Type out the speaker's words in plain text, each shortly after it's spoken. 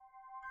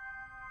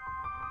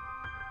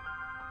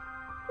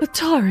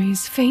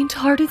Atari's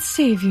faint-hearted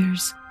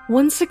saviors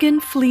once again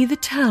flee the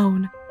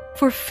town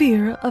for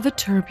fear of a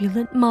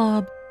turbulent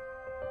mob.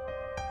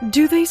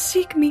 Do they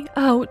seek me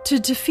out to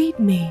defeat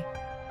me,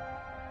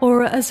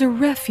 or as a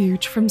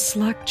refuge from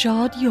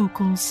slack-jawed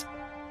yokels,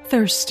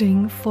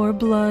 thirsting for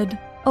blood,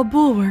 a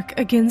bulwark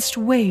against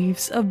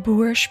waves of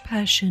boorish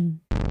passion?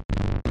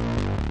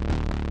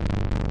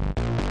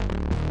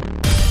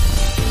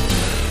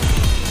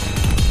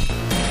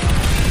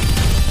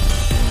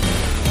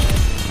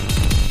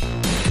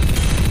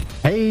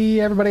 Hey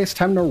everybody, it's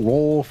time to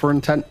roll for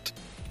intent.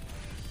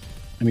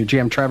 I'm your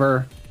GM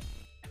Trevor,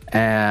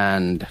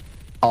 and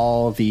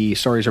all the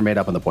stories are made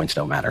up and the points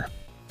don't matter.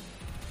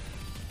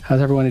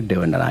 How's everyone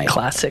doing tonight?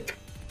 Classic.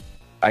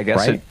 I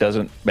guess It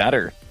doesn't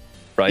matter,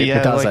 right? Yeah,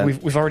 It doesn't.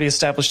 like we've already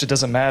established it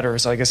doesn't matter,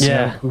 so I guess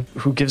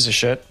who gives a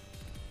shit?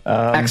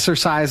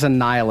 Exercise and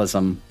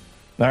nihilism.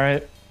 All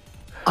right.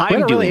 We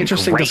had a really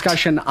interesting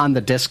discussion on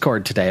the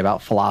Discord today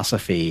about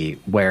philosophy,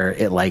 where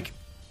it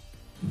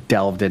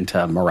delved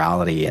into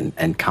morality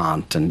and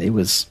Kant, and it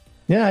was...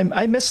 Yeah,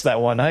 I missed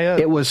that one.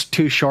 It was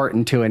too short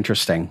and too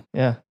interesting.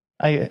 Yeah,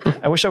 I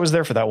wish I was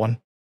there for that one.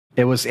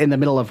 It was in the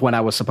middle of when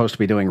I was supposed to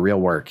be doing real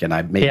work, and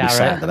I made me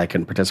sad that I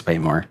couldn't participate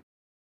more.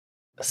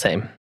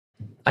 Same.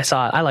 I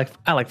saw it. I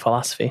like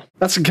philosophy.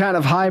 That's the kind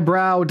of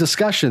highbrow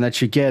discussion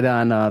that you get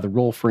on the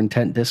Roll for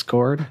Intent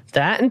Discord.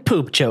 That and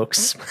poop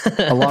jokes.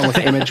 Along with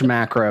image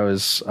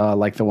macros,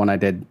 like the one I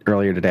did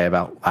earlier today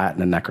about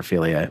Latin and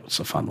necrophilia. It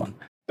was a fun one.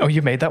 Oh,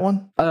 you made that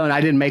one? Oh, and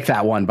I didn't make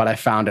that one, but I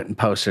found it and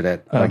posted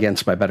it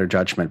against my better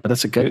judgment. But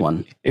it's a good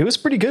one. It was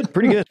pretty good.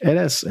 Pretty good. It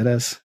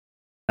is.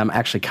 I'm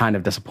actually kind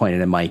of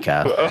disappointed in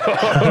Micah.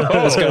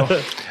 Let's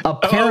go.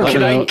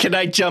 Apparently, Can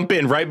I jump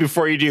in right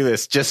before you do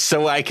this, just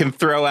so I can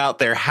throw out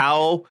there,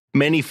 how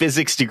many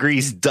physics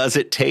degrees does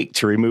it take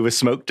to remove a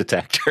smoke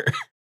detector?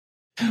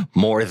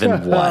 More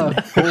than one.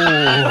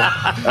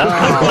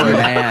 Oh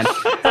man!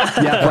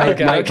 Yeah,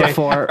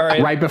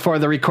 right before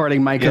the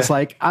recording, Mike is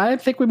like, "I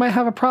think we might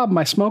have a problem.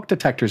 My smoke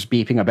detector's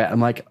beeping a bit."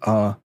 I'm like,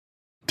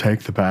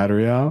 take the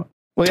battery out."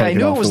 Well, yeah, I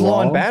knew it was low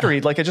on battery.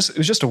 It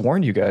was just to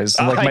warn you guys.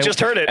 I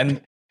just heard it,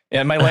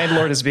 and my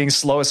landlord is being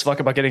slow as fuck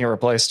about getting it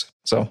replaced.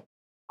 So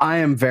I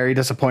am very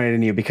disappointed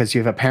in you because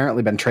you've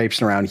apparently been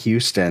traipsing around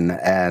Houston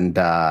and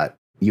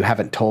you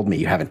haven't told me.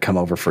 You haven't come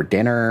over for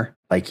dinner.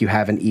 You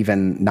haven't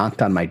even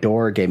knocked on my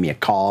door, gave me a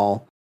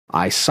call.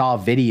 I saw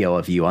video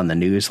of you on the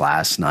news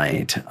last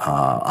night.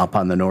 Up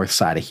on the north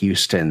side of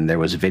Houston, there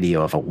was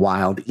video of a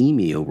wild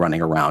emu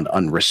running around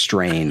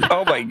unrestrained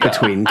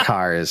between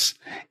cars.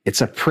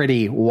 It's a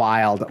pretty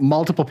wild,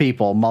 multiple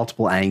people,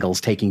 multiple angles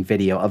taking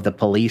video of the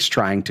police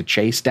trying to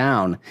chase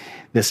down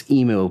this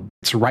emu.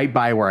 It's right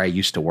by where I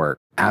used to work.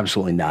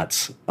 Absolutely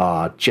nuts.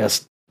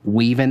 Just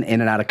weaving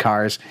in and out of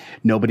cars.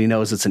 Nobody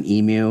knows it's an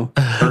emu.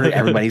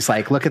 Everybody's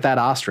like, look at that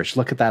ostrich.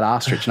 Look at that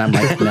ostrich. And I'm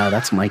like, no,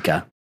 that's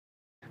Micah.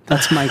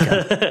 That's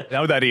Micah.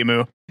 Know that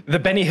emu. The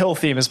Benny Hill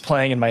theme is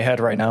playing in my head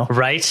right now.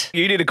 Right?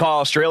 You need to call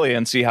Australia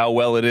and see how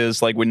well it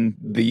is when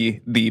the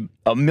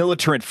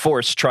militant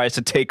force tries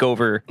to take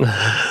over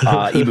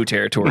emu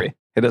territory.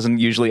 It doesn't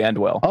usually end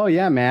well. Oh,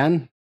 yeah,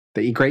 man.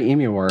 The Great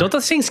Emu War. Don't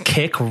those things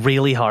kick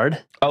really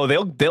hard? Oh,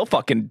 they'll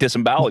fucking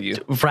disembowel you.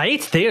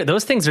 Right?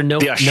 Those things are no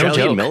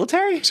joke.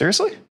 Military?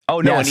 Seriously? Oh,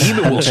 no, yes. An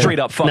emu will straight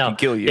up fucking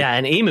kill you. Yeah,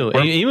 an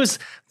emus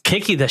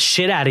kick you the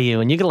shit out of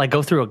you, and you can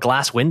go through a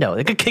glass window.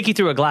 They could kick you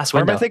through a glass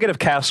window. Or am I thinking of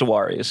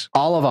cassowaries?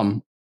 All of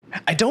them.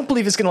 I don't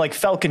believe it's going to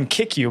falcon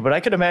kick you, but I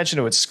could imagine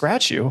it would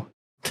scratch you.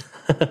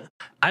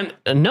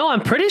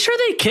 I'm pretty sure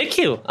they kick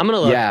you. I'm going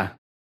to look. Yeah.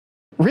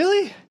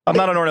 Really? I'm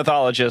not an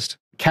ornithologist.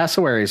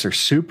 Cassowaries are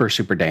super,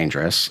 super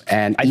dangerous,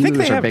 and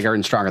emus are bigger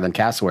and stronger than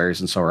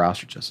cassowaries, and so are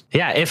ostriches.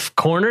 Yeah, if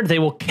cornered, they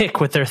will kick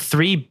with their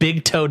 3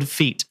 big-toed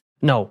feet.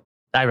 No,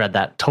 I read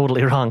that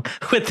totally wrong.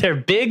 With their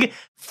big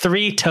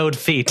 3-toed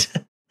feet.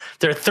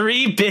 They're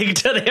 3 big,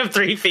 they have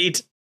 3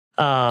 feet.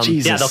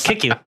 Jesus. Yeah, they'll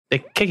kick you. They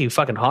kick you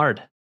fucking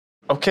hard.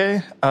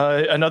 Okay,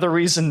 another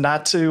reason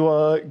not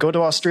to go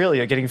to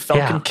Australia, getting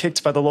falcon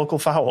kicked by the local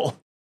fowl.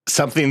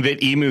 Something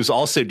that emus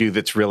also do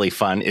that's really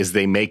fun is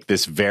they make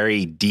this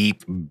very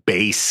deep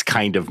bass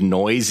kind of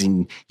noise,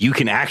 and you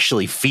can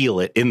actually feel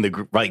it in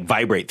the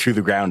vibrate through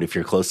the ground if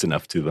you're close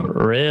enough to them.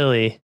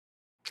 Really?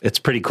 It's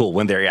pretty cool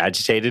when they're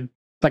agitated.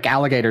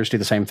 Alligators do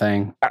the same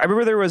thing. I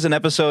remember there was an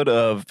episode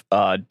of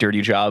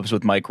Dirty Jobs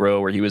with Mike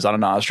Rowe where he was on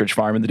an ostrich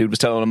farm, and the dude was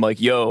telling him,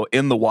 yo,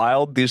 in the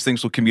wild, these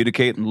things will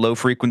communicate in low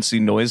frequency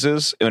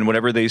noises. And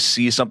whenever they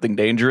see something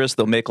dangerous,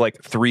 they'll make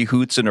 3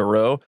 hoots in a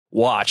row.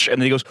 Watch.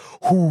 And then he goes,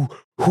 hoo,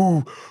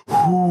 hoo,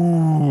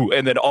 hoo.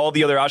 And then all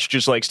the other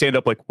ostriches stand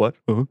up what?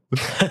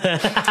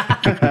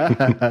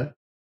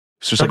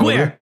 So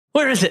where?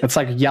 Where is it? It's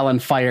like yelling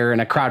fire in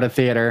a crowded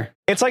theater.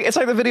 It's like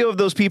the video of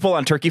those people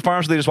on turkey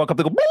farms where they just walk up,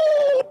 they go,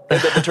 and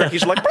then the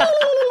turkeys are like,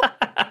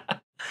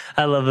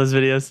 I love those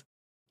videos.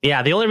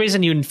 Yeah, the only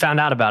reason you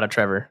found out about it,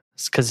 Trevor,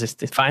 is because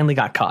it finally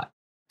got caught.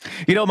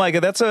 Micah,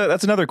 that's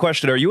another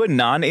question. Are you a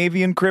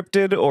non-avian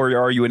cryptid or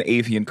are you an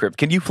avian cryptid?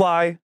 Can you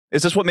fly?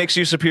 Is this what makes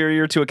you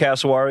superior to a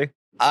cassowary?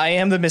 I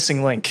am the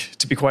missing link,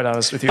 to be quite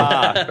honest with you.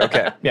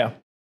 Okay. Yeah.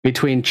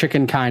 Between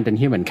chicken kind and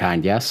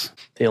humankind, yes?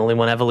 The only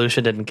one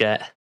evolution didn't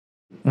get.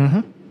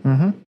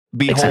 Behold.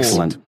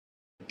 Excellent.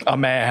 A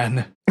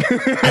man.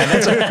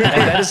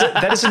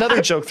 that is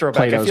another joke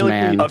throwback. Plato's I feel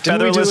man. like A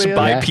featherless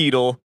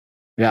bipedal.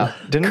 Yeah.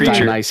 Didn't we?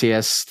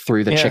 Dionysius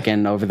threw the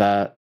chicken over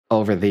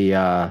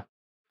the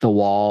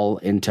wall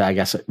into, I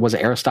guess, was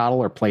it Aristotle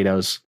or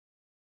Plato's?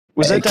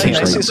 Was that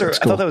Dionysius, or I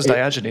School. thought that was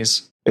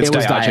Diogenes? It's it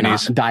was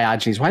Diogenes.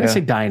 Diogenes. Why did I say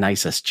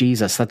Dionysus?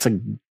 Jesus, that's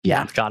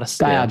Goddess.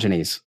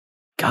 Diogenes.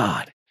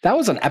 God, that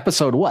was an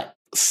episode,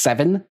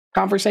 7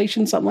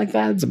 conversation, something like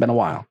that? It's been a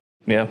while.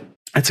 Yeah.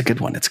 It's a good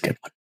one. It's a good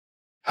one.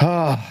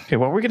 Okay,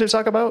 what were we going to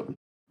talk about?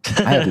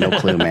 I have no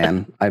clue,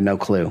 man. I have no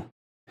clue.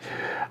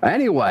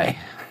 Anyway,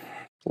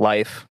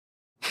 Life.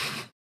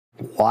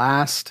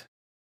 last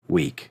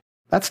week.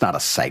 That's not a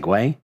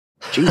segue.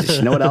 Jesus,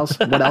 you know what else?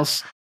 What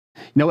else?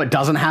 You know what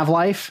doesn't have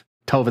life?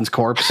 Tovin's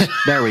corpse.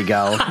 There we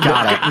go.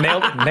 Got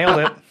it. Nailed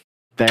it.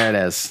 There it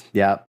is.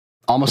 Yep.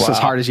 Almost as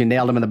hard as you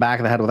nailed him in the back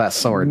of the head with that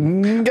sword.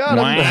 Got him.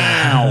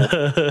 Wow.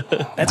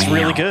 That's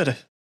really good.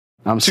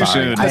 I'm Too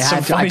sorry. soon. I That's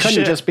some funny couldn't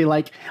shit. just be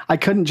like,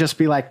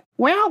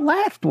 well,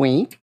 last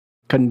week.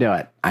 Couldn't do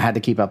it. I had to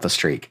keep up the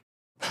streak.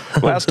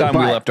 Last time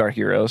we But- left our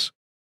heroes.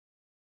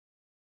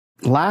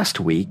 Last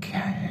week,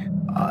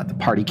 the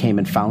party came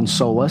and found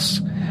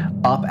Solus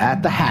up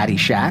at the Hattie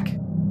Shack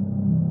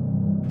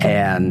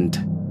and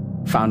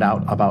found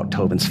out about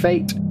Tobin's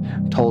fate,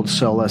 told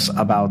Solus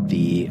about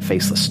the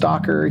faceless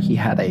stalker. He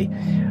had a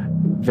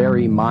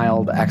very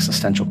mild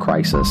existential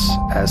crisis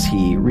as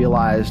he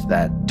realized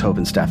that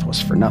Tobin's death was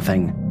for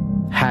nothing.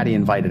 Hattie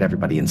invited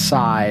everybody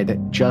inside,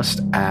 just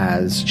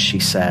as she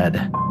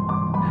said,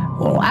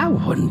 well, I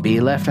wouldn't be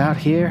left out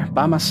here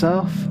by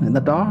myself in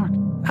the dark.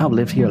 I've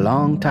lived here a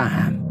long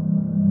time.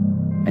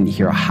 And you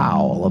hear a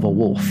howl of a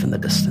wolf in the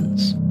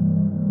distance.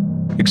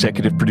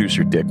 Executive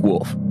producer Dick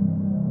Wolf.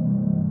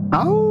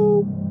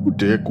 Oh,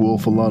 Dick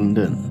Wolf of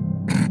London.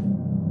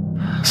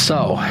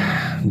 So,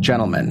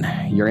 gentlemen,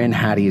 you're in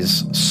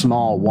Hattie's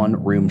small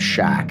one-room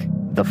shack.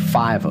 The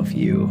 5 of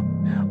you,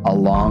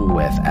 along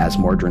with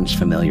Asmordran's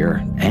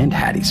familiar and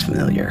Hattie's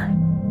familiar.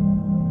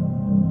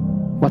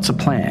 What's the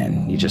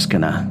plan? You just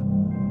gonna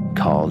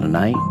call it a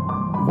night?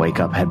 Wake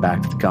up, head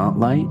back to the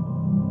Gauntlet?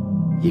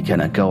 You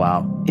gonna go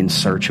out in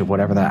search of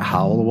whatever that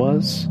howl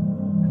was?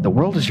 The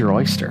world is your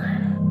oyster,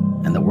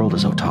 and the world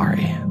is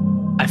Otari.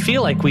 I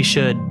feel like we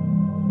should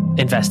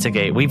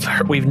investigate.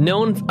 We've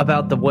known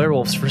about the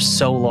werewolves for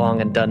so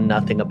long and done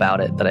nothing about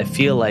it that I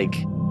feel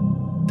like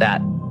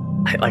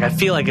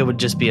it would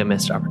just be a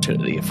missed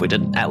opportunity if we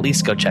didn't at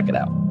least go check it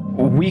out.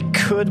 We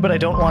could, but I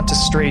don't want to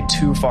stray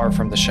too far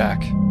from the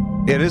shack.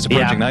 It is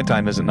approaching Yeah.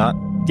 nighttime, is it not?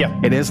 Yeah.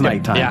 It is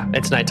nighttime. Yeah,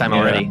 it's nighttime Yeah.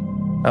 already.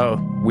 Oh,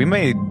 We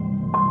may,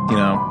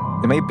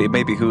 it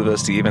may behoove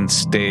us to even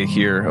stay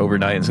here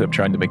overnight instead of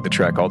trying to make the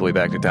trek all the way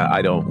back to town.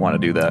 I don't want to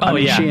do that. Oh, I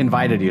mean, yeah. she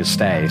invited you to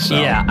stay, so.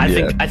 Yeah,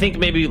 I think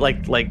maybe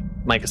like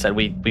Micah said,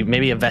 we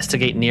maybe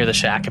investigate near the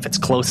shack if it's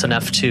close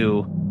enough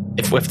to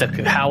if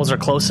the howls are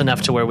close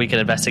enough to where we can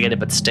investigate it,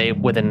 but stay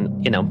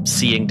within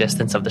seeing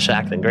distance of the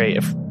shack. Then great.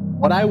 If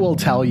What I will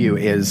tell you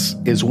is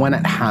when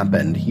it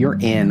happened, you're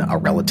in a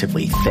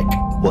relatively thick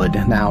wood.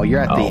 Now,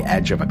 you're at the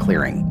edge of a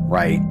clearing,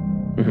 right?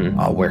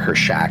 Where her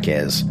shack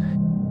is.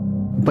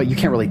 But you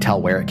can't really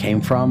tell where it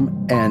came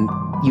from, and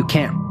you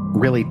can't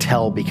really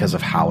tell because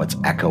of how it's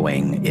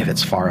echoing, if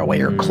it's far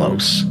away or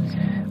close.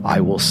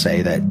 I will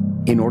say that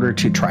in order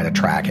to try to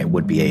track it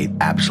would be a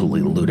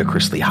absolutely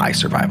ludicrously high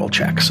survival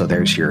check. So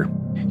there's your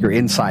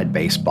inside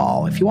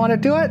baseball. If you want to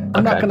do it,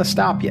 I'm not going to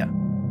stop you.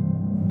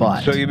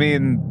 But So you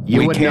mean you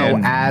we would can,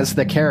 know as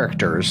the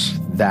characters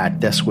that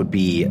this would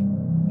be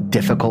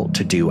difficult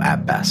to do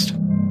at best.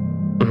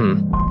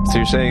 So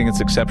you're saying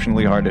it's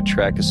exceptionally hard to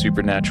track a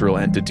supernatural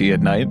entity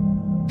at night?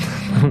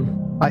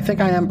 I think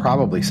I am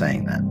probably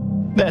saying that.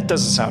 that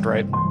doesn't sound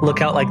right.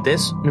 look out like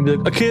this and be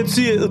like, I can't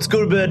see it. Let's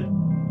go to bed.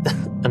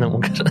 And then we'll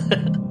get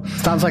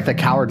Sounds like the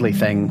cowardly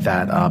thing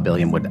that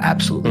Billiam would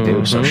absolutely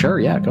do. So sure,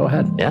 yeah, go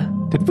ahead. yeah.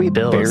 Did we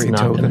Bill is bury not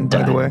gonna Tobin, by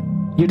the die. way?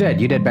 You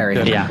did bury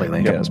him Yeah.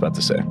 completely. Yeah, I was about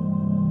to say.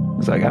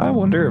 It's like, I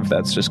wonder if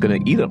that's just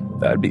going to eat him.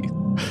 That'd be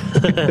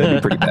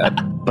pretty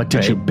bad. But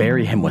did you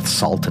bury him with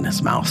salt in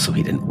his mouth so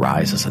he didn't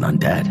rise as an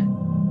undead?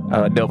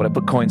 No, but I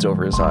put coins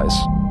over his eyes.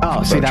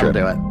 Oh, see, that'll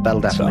do it.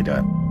 That'll definitely do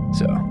it.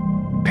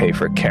 So, pay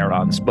for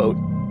Charon's boat.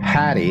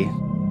 Hattie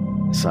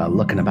is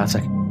looking about, it's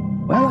like,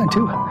 well, I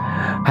do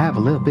have a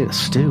little bit of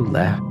stew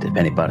left if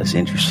anybody's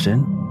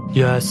interested.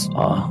 Yes.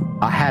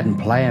 I hadn't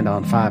planned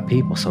on 5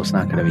 people, so it's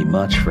not going to be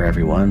much for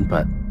everyone,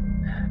 but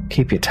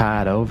keep you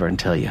tied over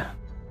until you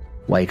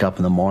wake up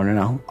in the morning.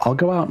 I'll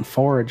go out and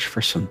forage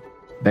for some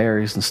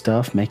berries and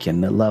stuff, make you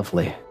a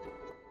lovely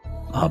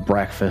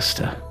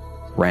breakfast,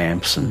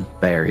 ramps and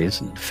berries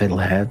and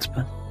fiddleheads,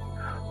 but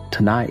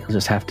tonight you'll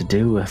just have to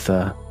do with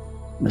the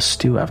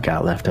stew I've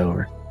got left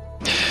over.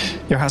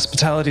 Your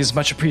hospitality is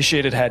much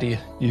appreciated, Hattie.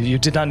 You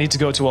did not need to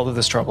go to all of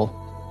this trouble.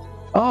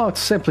 Oh, it's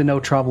simply no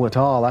trouble at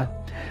all.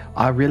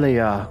 I really,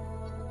 the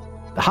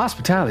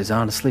hospitality is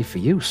honestly for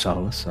you,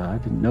 Solus. I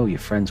didn't know your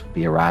friends would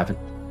be arriving.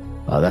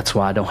 That's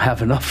why I don't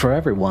have enough for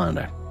everyone.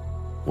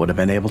 would have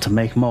been able to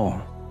make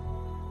more.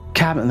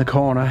 Cabin in the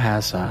corner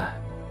has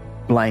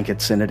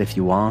blankets in it if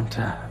you want,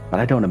 but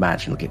I don't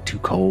imagine it'll get too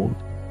cold.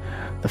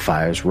 The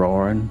fire's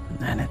roaring,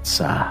 and it's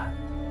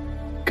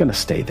gonna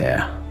stay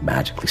there,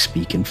 magically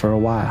speaking, for a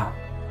while.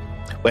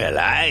 Well,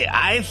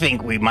 I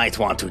think we might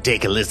want to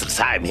take a little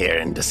time here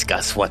and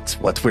discuss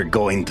what we're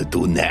going to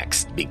do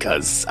next,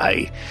 because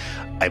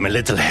I'm a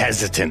little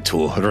hesitant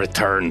to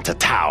return to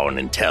town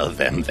and tell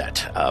them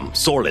that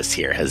Solus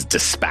here has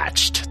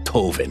dispatched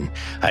Tovin.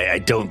 I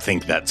don't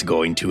think that's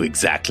going to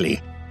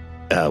exactly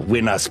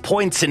win us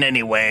points in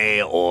any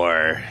way,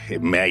 or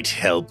it might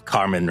help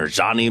Carmen or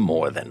Johnny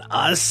more than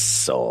us,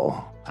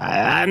 so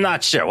I'm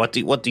not sure. What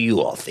do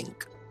you all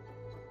think?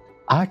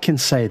 I can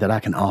say that I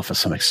can offer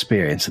some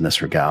experience in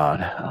this regard.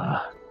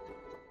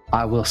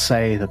 I will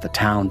say that the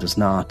town does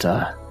not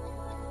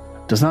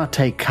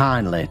take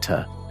kindly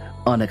to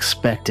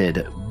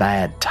unexpected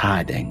bad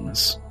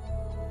tidings,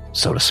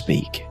 so to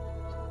speak.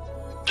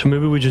 So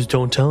maybe we just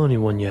don't tell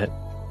anyone yet.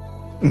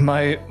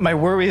 My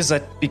worry is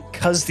that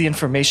because the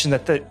information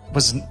it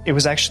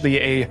was actually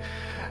a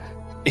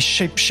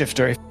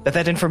shapeshifter,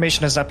 that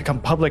information has not become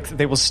public,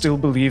 they will still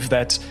believe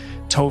that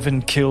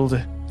Tovin killed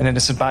an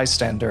innocent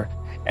bystander.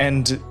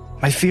 And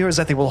my fear is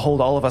that they will hold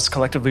all of us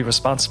collectively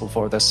responsible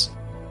for this.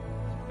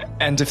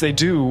 And if they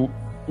do,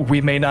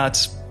 we may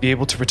not be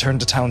able to return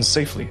to town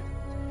safely.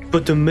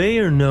 But the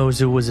mayor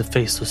knows it was a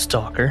faceless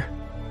stalker.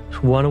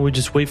 Why don't we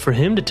just wait for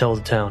him to tell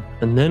the town?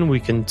 And then we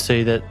can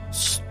say that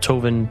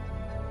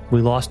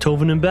we lost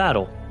Tovin in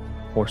battle.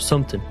 Or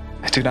something.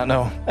 I do not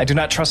know. I do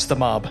not trust the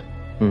mob.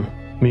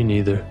 Me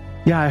neither.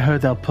 Yeah, I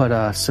heard they'll put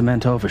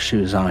cement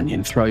overshoes on you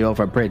and throw you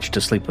over a bridge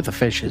to sleep with the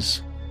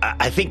fishes.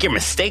 I think you're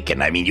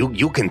mistaken. I mean,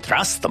 you can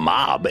trust the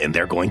mob, and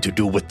they're going to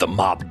do what the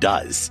mob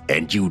does,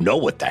 and you know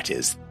what that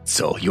is.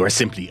 So you're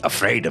simply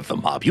afraid of the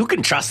mob. You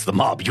can trust the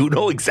mob. You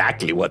know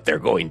exactly what they're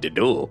going to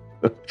do,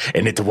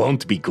 and it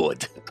won't be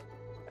good.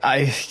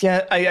 I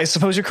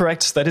suppose you're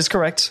correct. That is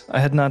correct.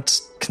 I had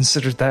not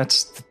considered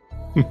that.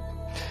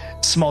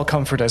 Small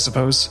comfort, I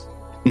suppose.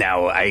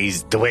 Now,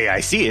 the way I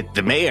see it,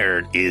 the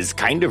mayor is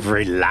kind of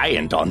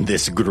reliant on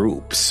this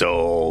group,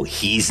 so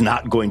he's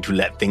not going to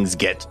let things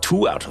get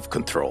too out of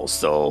control.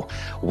 So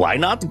why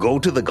not go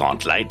to the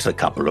Gauntlet a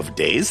couple of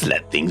days,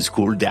 let things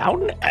cool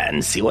down,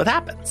 and see what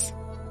happens?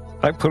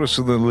 I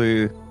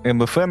personally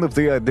am a fan of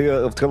the idea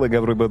of telling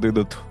everybody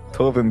that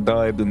Tovin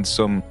died in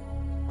some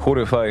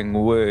horrifying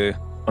way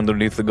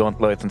underneath the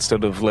Gauntlet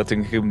instead of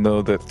letting him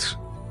know that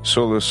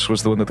Solus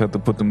was the one that had to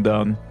put him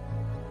down.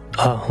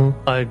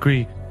 I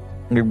agree.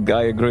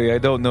 I agree. I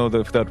don't know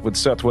if that would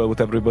set well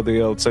with everybody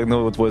else. I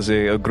know it was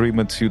an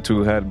agreement you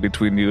two had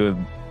between you,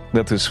 and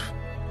that is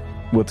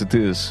what it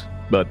is.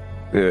 But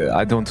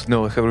I don't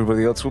know if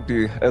everybody else will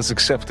be as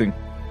accepting.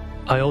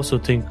 I also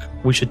think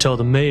we should tell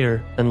the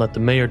mayor and let the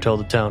mayor tell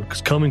the town,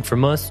 because coming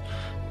from us,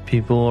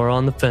 people are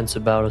on the fence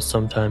about us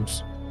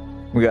sometimes.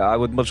 Yeah, I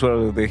would much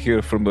rather they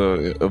hear from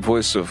a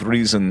voice of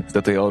reason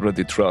that they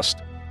already trust.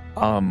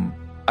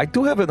 I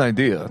do have an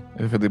idea,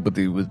 if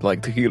anybody would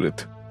like to hear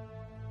it.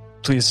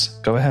 Please,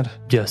 go ahead.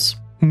 Yes,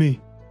 me.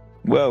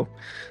 Well,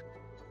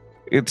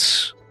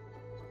 it's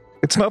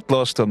not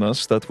lost on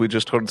us that we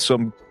just heard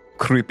some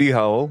creepy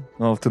howl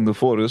out in the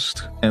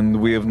forest,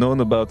 and we have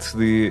known about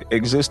the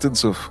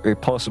existence of a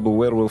possible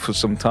werewolf for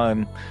some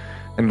time.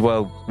 And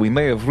while we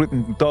may have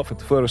written it off at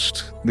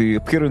first, the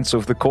appearance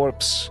of the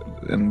corpse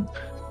and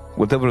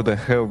whatever the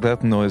hell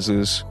that noise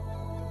is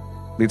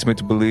leads me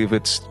to believe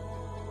it's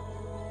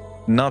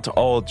not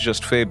all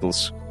just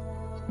fables.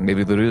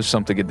 Maybe there is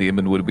something in the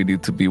Inwood we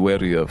need to be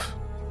wary of.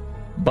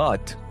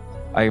 But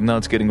I am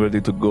not getting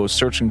ready to go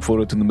searching for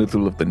it in the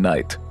middle of the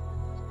night.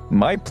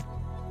 My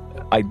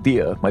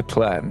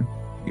plan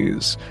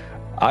is,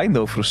 I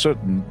know for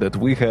certain that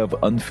we have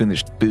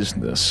unfinished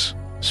business,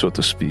 so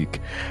to speak,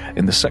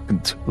 in the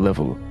second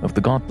level of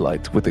the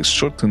Gauntlet with a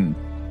certain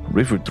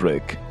river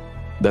drake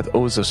that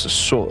owes us a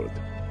sword.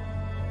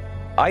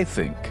 I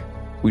think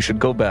we should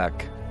go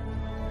back,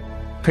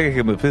 pay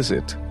him a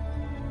visit,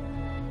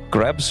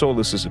 grab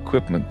Solus's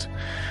equipment,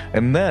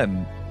 and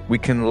then we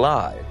can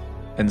lie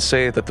and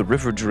say that the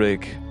river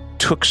drake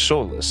took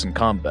Solus in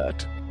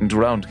combat and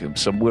drowned him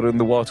somewhere in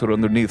the water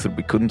underneath, and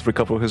we couldn't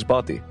recover his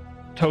body.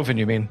 Tovin,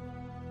 you mean?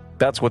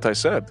 That's what I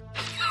said.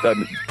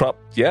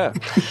 Yeah.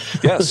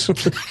 Yes.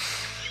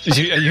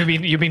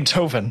 You mean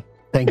Tovin?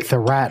 Think the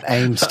rat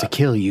aims to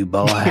kill you,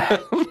 boy.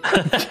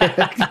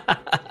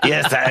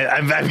 Yes,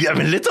 I'm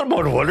a little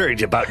more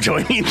worried about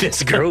joining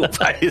this group.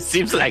 It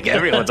seems like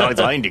everyone's always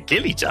wanting to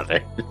kill each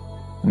other.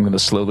 I'm going to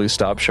slowly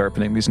stop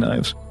sharpening these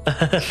knives.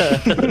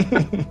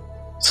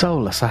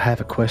 Solus, I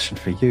have a question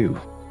for you.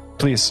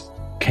 Please.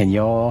 Can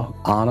your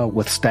honor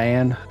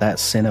withstand that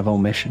sin of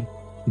omission?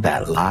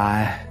 That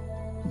lie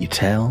you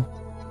tell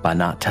by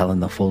not telling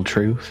the full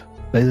truth?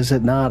 Is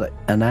it not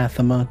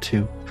anathema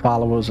to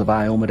followers of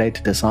Iomade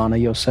to dishonor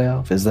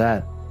yourself? Is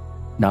that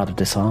not a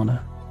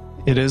dishonor?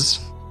 It is.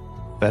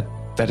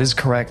 That is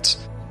correct.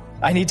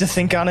 I need to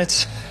think on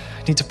it.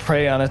 I need to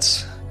pray on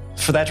it.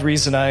 For that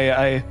reason,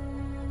 I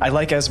I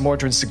like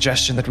Asmordran's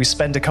suggestion that we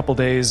spend a couple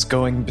days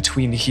going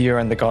between here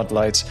and the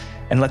Godlight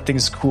and let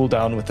things cool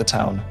down with the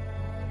town.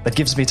 That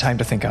gives me time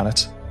to think on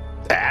it.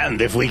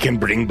 And if we can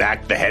bring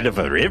back the head of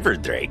a river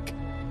drake.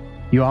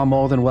 You are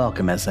more than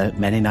welcome as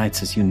many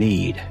nights as you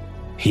need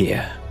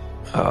here.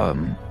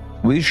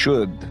 We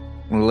should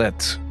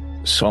let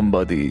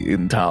somebody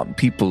in town,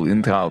 people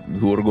in town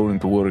who are going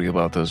to worry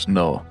about us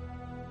know.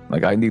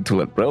 Like, I need to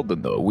let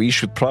Breldon know. We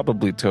should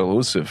probably tell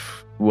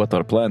Usif what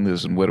our plan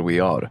is and where we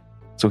are,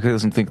 so he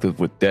doesn't think that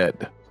we're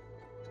dead.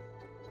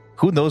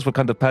 Who knows what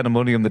kind of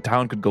pandemonium the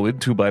town could go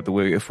into, by the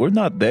way, if we're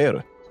not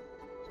there.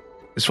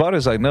 As far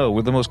as I know,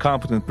 we're the most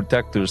competent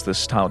protectors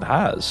this town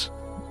has.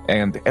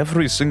 And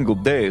every single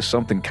day,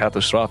 something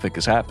catastrophic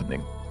is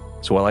happening.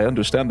 So while I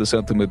understand the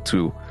sentiment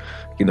to,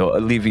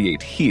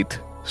 alleviate heat,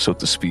 so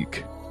to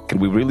speak, can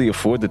we really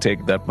afford to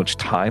take that much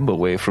time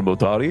away from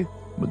Otari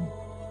when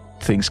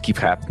things keep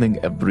happening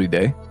every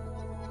day?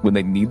 When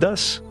they need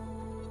us?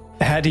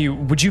 Hattie,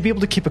 would you be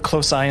able to keep a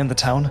close eye on the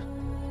town?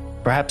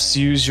 Perhaps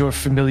use your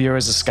familiar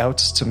as a scout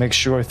to make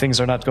sure things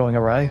are not going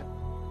awry?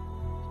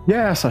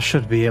 Yes, I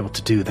should be able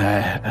to do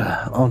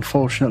that.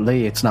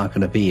 Unfortunately, it's not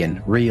going to be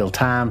in real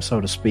time,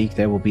 so to speak.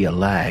 There will be a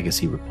lag as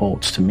he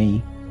reports to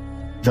me.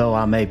 Though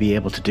I may be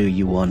able to do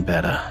you one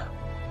better.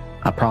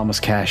 I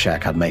promised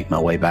Kashak I'd make my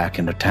way back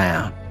into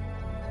town.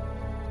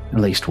 At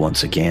least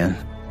once again.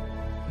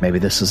 Maybe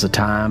this is the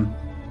time.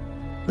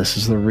 This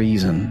is the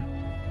reason.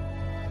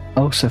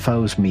 Osif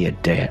owes me a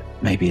debt.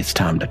 Maybe it's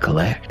time to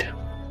collect.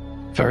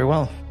 Very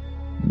well.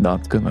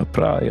 Not gonna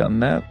pry on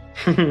that.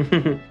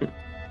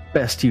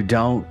 Best you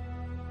don't.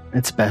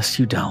 It's best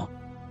you don't.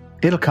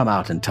 It'll come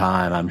out in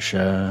time, I'm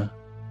sure.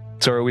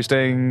 So are we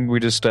staying, we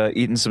just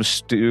eating some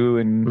stew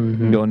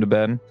and going to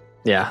bed?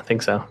 Yeah, I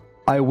think so.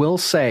 I will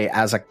say,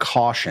 as a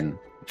caution,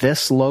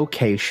 this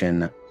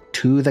location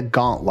to the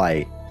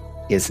Gauntlet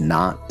is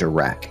not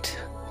direct.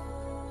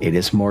 It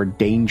is more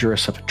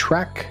dangerous of a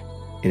trek.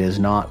 It is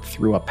not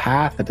through a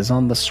path. It is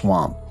on the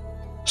swamp.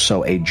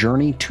 So a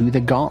journey to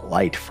the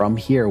Gauntlet from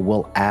here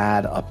will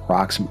add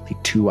approximately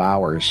 2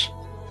 hours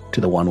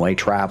to the one-way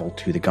travel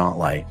to the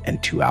Gauntlet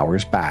and 2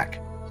 hours back.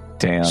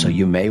 Damn. So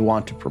you may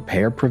want to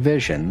prepare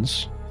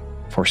provisions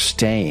for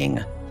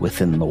staying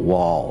within the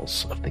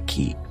walls of the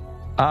keep.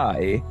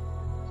 I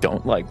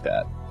don't like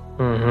that.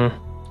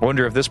 I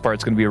wonder if this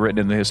part's going to be written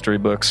in the history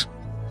books.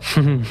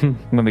 When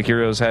the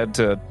heroes had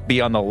to be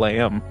on the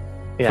lam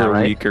for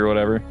a week or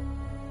whatever.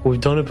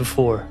 We've done it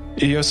before.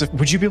 Yosef,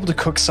 would you be able to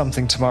cook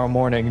something tomorrow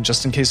morning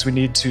just in case we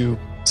need to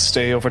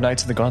stay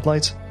overnight in the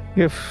Godlight?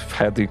 If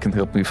Hattie can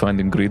help me find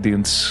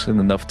ingredients and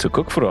enough to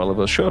cook for all of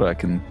us, sure, I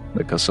can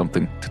make us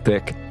something to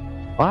take.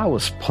 Well, I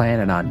was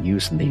planning on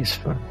using these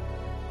for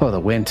the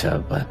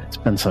winter, but it's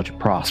been such a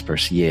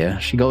prosperous year.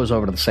 She goes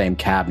over to the same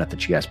cabinet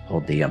that you guys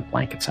pulled the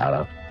blankets out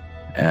of,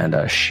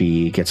 and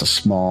she gets a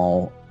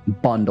small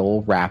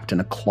bundle wrapped in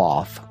a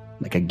cloth,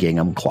 like a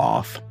gingham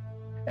cloth,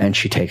 and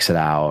she takes it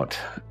out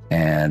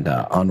and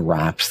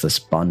unwraps this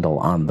bundle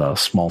on the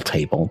small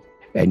table,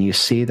 and you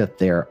see that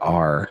there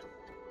are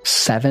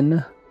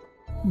 7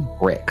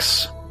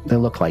 bricks. They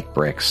look like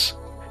bricks.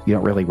 You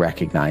don't really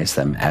recognize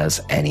them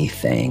as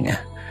anything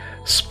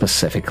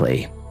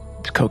specifically.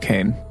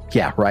 Cocaine.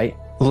 Yeah, right?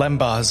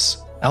 Lembas,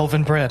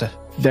 elven bread.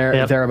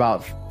 They're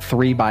about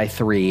 3 by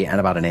 3 and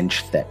about an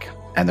inch thick,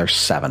 and there's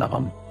 7 of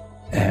them.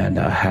 And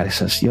Hattie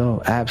says,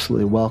 "You're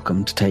absolutely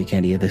welcome to take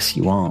any of this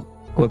you want.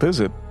 What is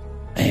it?"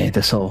 Hey,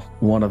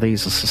 one of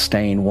these will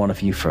sustain one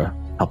of you for a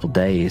couple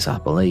days, I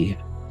believe.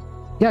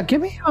 Yeah,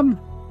 give me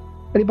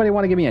anybody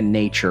want to give me a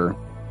nature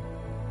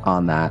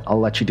on that? I'll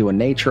let you do a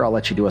nature. I'll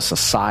let you do a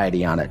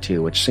society on it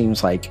too, which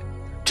seems like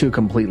 2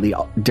 completely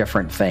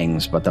different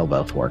things, but they'll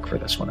both work for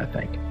this one, I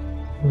think.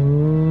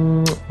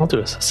 I'll do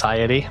a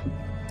society.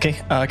 Okay,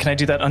 can I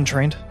do that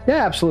untrained?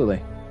 Yeah,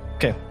 absolutely.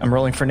 Okay, I'm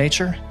rolling for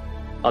nature.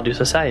 I'll do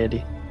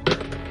society.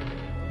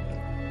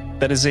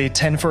 That is a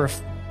 10 for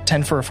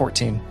a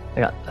 14. I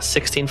got a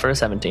 16 for a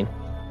 17.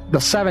 The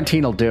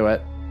 17 will do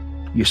it.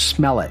 You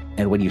smell it,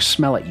 and when you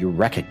smell it, you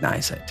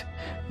recognize it.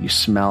 You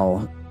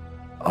smell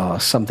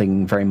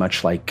something very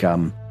much like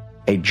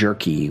a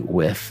jerky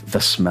with the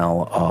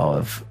smell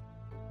of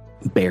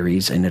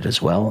berries in it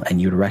as well,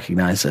 and you'd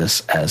recognize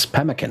this as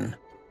pemmican,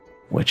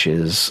 which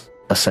is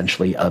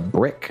essentially a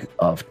brick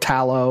of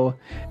tallow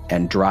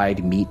and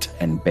dried meat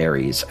and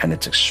berries, and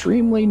it's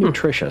extremely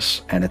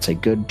nutritious, and it's a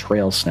good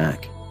trail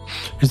snack.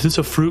 Is this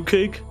a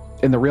fruitcake?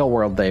 In the real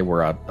world, they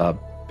were a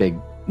big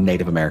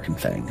Native American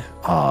thing.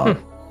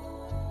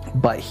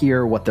 But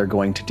here, what they're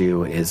going to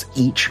do is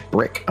each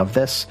brick of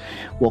this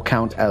will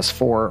count as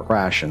 4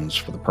 rations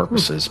for the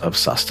purposes of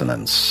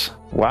sustenance.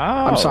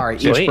 Wow. I'm sorry,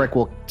 Sweet.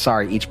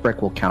 each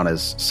brick will count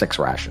as 6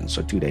 rations,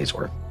 so 2 days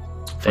worth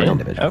for an Damn.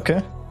 individual.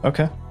 Okay.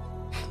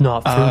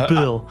 Not for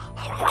Bill.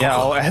 Yeah,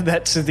 I'll add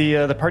that to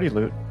the party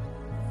loot.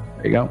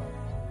 There you go.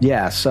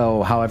 Yeah,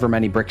 so however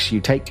many bricks you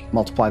take,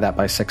 multiply that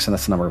by 6, and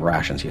that's the number of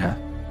rations you have.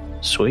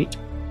 Sweet.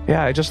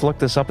 Yeah, I just looked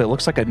this up. It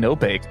looks like a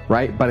no-bake.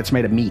 Right? But it's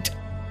made of meat.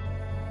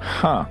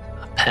 Huh.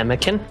 A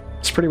pemmican?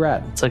 It's pretty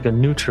rad. It's like a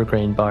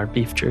Nutri-Grain bar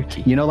beef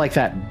jerky. You know, like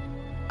that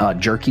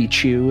jerky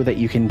chew that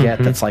you can get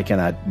that's like in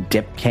a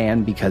dip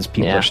can because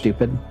people are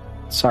stupid?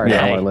 Sorry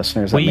to all our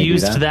listeners. We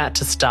used that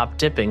to stop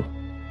dipping.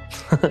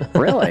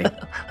 Really?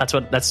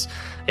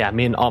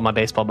 Me and all my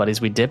baseball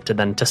buddies, we dipped, and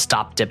then to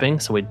stop dipping,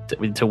 so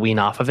we to wean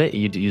off of it,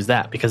 you'd use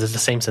that because it's the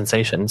same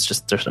sensation. It's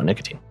just there's no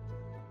nicotine.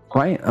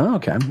 Right. Oh,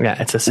 okay.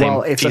 Yeah, it's the same.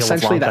 Well, it's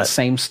essentially that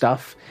same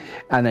stuff,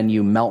 and then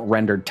you melt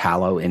rendered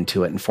tallow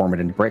into it and form it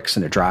into bricks,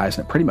 and it dries,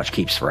 and it pretty much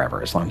keeps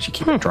forever as long as you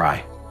keep it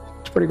dry.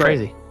 It's pretty great.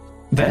 Crazy.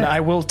 Then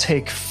I will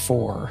take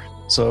 4.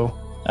 So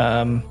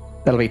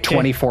that'll be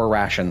 24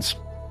 rations.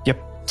 Yep.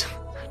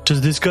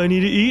 Does this guy need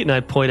to eat? And I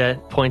point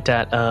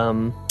at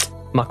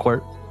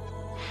Muckwort.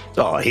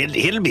 Oh,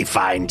 he'll be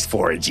fine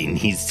foraging.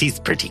 He's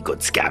pretty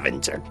good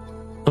scavenger.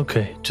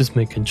 Okay, just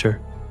making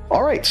sure.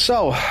 All right,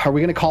 so are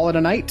we going to call it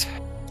a night?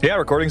 Yeah,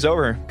 recording's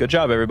over. Good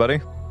job, everybody.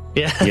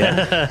 Yeah.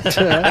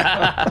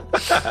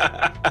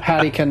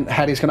 Hattie's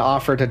going to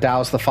offer to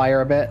douse the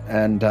fire a bit,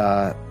 and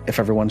if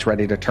everyone's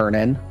ready to turn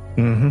in.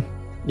 Mm-hmm.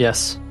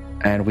 Yes.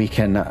 And we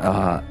can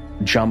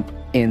jump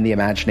in the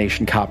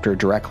imagination copter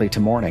directly to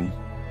morning.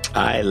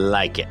 I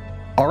like it.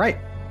 All right.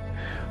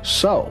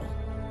 So,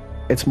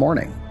 it's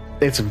morning.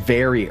 It's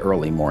very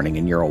early morning,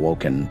 and you're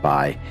awoken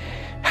by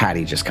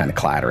Hattie just kind of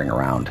clattering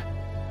around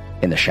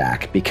in the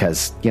shack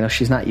because,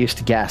 she's not used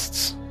to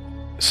guests.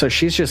 So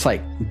she's just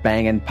like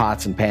banging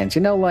pots and pans.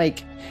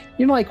 Like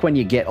when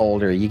you get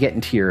older, you get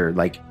into your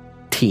like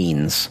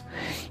teens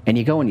and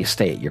you go and you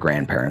stay at your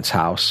grandparents'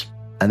 house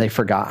and they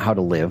forgot how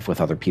to live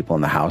with other people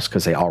in the house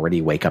because they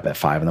already wake up at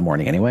 5 a.m.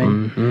 anyway.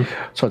 Mm-hmm.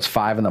 So it's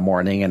 5 a.m.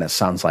 and it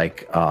sounds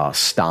like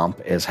Stomp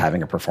is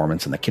having a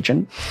performance in the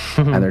kitchen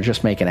and they're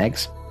just making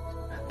eggs.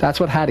 That's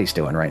what Hattie's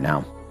doing right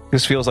now.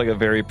 This feels like a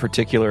very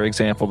particular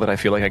example that I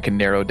feel like I can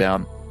narrow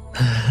down.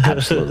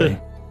 Absolutely.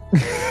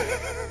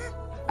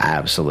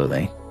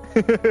 Absolutely.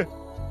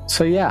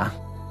 So yeah,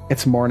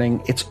 it's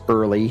morning. It's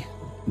early.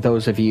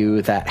 Those of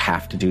you that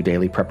have to do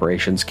daily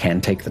preparations can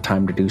take the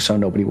time to do so.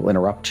 Nobody will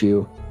interrupt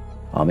you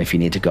if you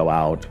need to go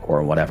out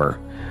or whatever.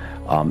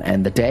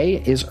 And the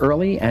day is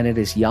early and it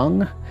is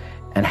young.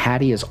 And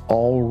Hattie is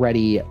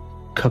already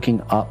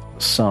cooking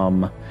up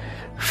some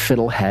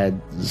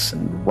fiddleheads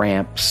and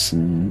ramps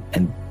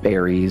and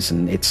berries.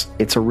 And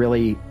it's a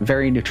really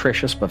very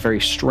nutritious but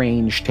very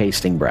strange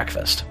tasting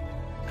breakfast.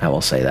 I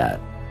will say that.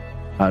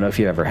 I don't know if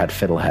you've ever had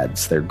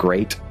fiddleheads. They're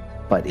great,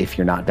 but if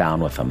you're not down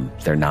with them,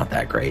 they're not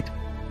that great.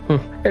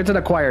 It's an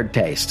acquired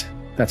taste.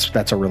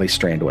 That's a really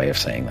strained way of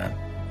saying that.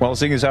 Well,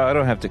 seeing as how I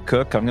don't have to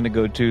cook, I'm going to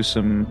go do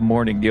some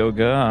morning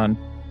yoga on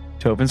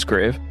Tobin's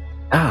grave.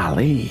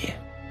 Lee.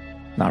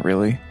 Not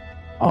really.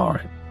 All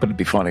right. But it'd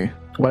be funny.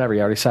 Whatever, you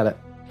already said it.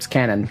 It's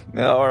canon.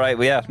 All right,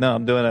 well, yeah, no,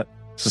 I'm doing it.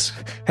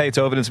 Hey,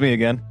 Tobin, it's me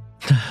again.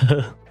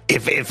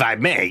 If I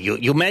may,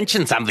 you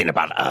mentioned something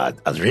about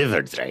a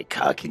river drake.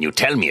 Can you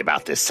tell me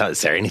about this?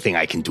 Is there anything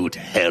I can do to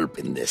help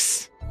in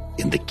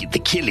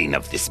the killing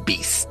of this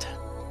beast?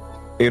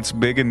 It's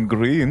big and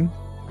green.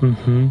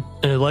 Mm-hmm.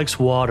 And it likes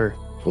water.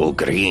 Oh,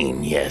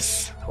 green,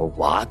 yes. Oh,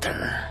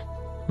 water.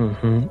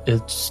 Mm-hmm.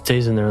 It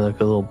stays in there like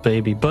a little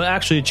baby. But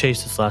actually it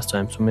chased us last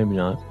time, so maybe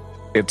not.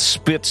 It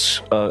spits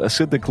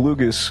acidic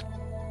lugus.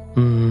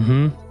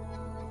 Mm-hmm.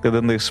 And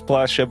then they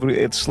splash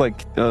it's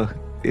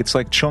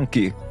like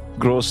chunky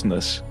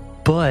grossness.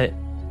 But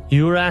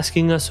you were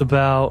asking us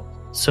about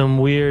some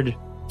weird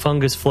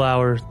fungus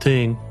flower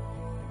thing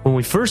when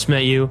we first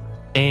met you,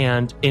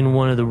 and in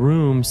one of the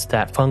rooms,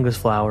 that fungus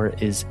flower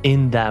is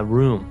in that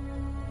room.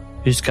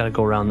 You just got to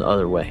go around the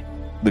other way.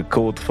 The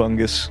cold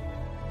fungus.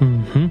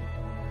 Mm-hmm.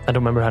 I don't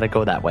remember how to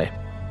go that way,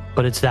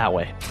 but it's that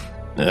way.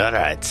 All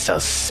right, so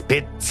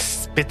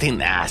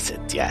spitting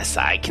acid. Yes,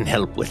 I can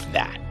help with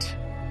that.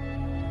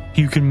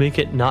 You can make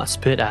it not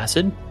spit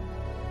acid?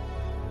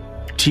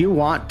 Do you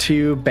want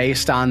to,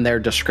 based on their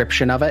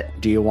description of it,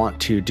 do you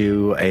want to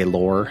do a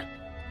lore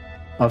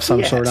of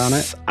some sort on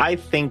it? I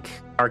think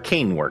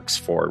Arcane works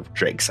for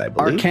drakes, I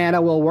believe.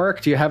 Arcana will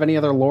work. Do you have any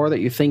other lore that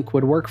you think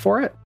would work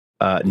for it?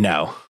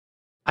 No.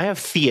 I have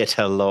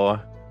theater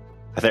lore.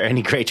 Are there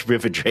any great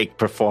river drake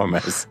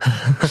performers?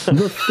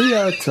 The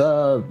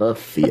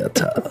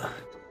theater.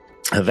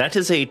 That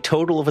is a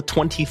total of a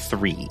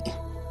 23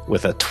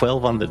 with a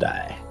 12 on the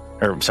die.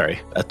 Or, I'm sorry,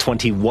 a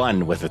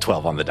 21 with a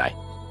 12 on the die.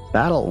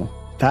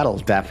 That'll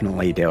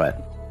definitely do it.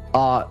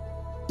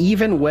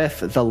 Even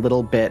with the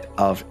little bit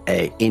of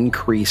a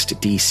increased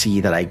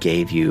DC that I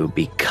gave you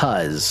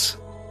because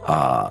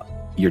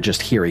you're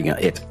just hearing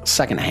it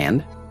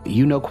secondhand,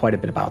 you know quite a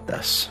bit about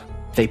this.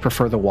 They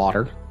prefer the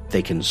water.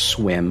 They can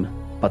swim,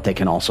 but they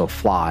can also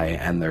fly,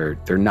 and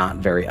they're not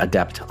very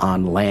adept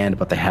on land,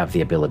 but they have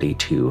the ability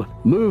to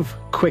move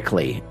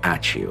quickly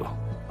at you.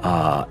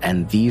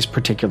 And these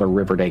particular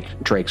river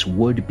drakes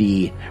would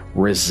be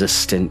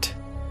resistant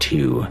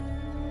to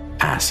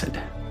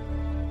acid.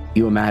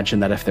 You imagine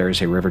that if there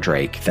is a river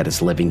drake that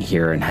is living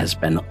here and has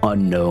been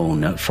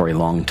unknown for a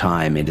long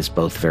time, it is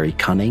both very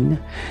cunning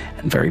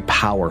and very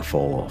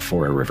powerful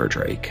for a river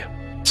drake.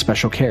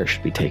 Special care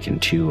should be taken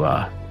to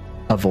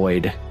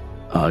avoid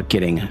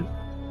getting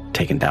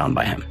taken down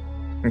by him.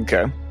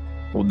 Okay.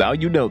 Well, now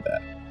you know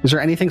that. Is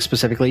there anything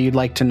specifically you'd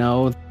like to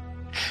know?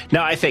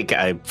 No, I think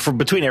for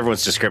between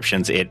everyone's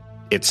descriptions, it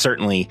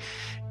certainly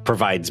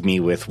provides me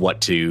with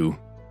what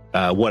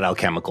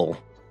alchemical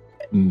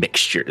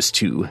mixtures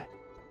to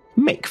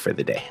make for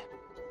the day.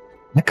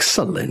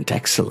 Excellent.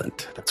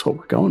 That's what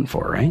we're going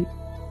for, right?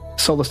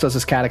 Solus does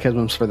his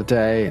catechisms for the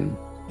day, and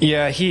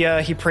Yeah,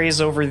 he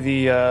prays over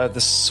the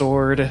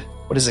sword.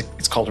 What is it?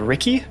 It's called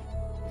Ricky,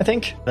 I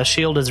think. The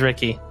shield is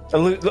Ricky.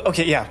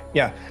 Okay, yeah.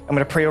 I'm going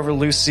to pray over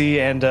Lucy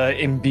and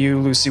imbue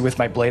Lucy with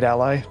my blade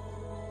ally.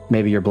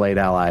 maybe your blade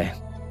ally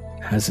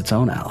has its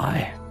own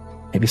ally.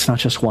 Maybe it's not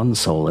just one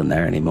soul in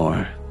there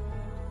anymore.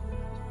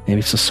 Maybe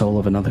it's the soul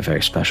of another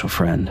very special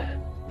friend.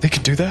 They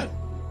can do that?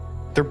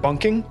 They're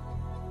bunking?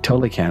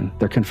 Totally can.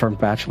 They're confirmed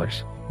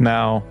bachelors.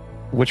 Now,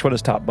 which one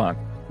is top bunk?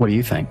 What do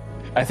you think?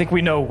 I think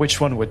we know which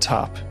one would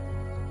top.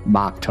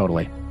 Mock,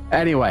 totally.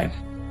 Anyway,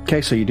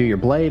 okay, so you do your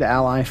blade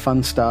ally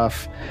fun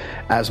stuff.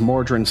 As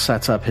Mordrin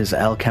sets up his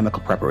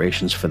alchemical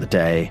preparations for the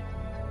day,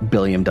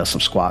 Billiam does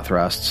some squat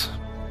thrusts.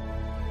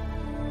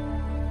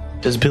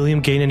 Does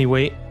Billiam gain any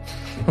weight?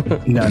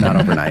 No, not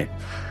overnight.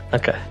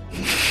 Okay.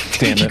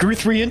 Damn He it. grew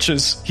 3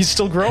 inches. He's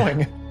still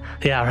growing.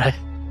 Yeah, right.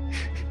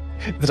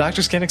 The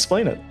doctors can't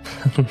explain it.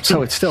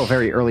 So it's still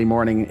very early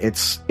morning.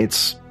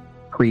 It's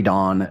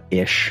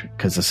pre-dawn-ish,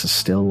 because this is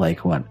still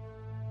like what?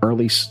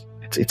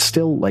 It's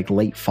still like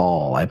late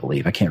fall, I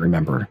believe. I can't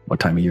remember what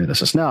time of year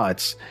this is. No,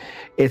 it's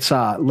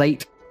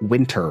late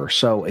winter,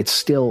 so it's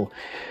still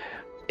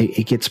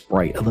it gets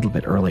bright a little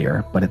bit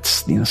earlier, but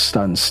it's, the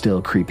sun's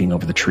still creeping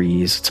over the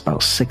trees. It's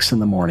about 6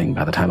 a.m.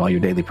 by the time all your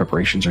daily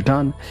preparations are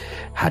done.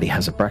 Hattie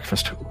has a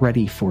breakfast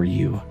ready for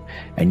you,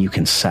 and you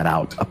can set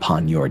out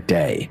upon your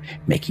day,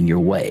 making your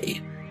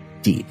way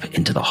deep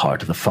into the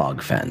heart of the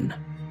fog fen,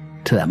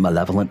 to that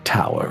malevolent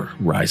tower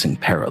rising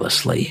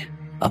perilously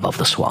above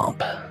the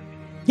swamp.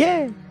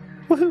 Yeah.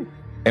 Woohoo.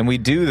 And we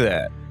do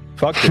that.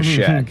 Fuck this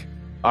shack.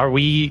 Are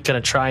we going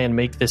to try and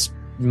make this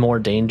more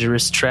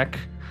dangerous trek?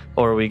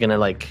 Or are we going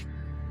to,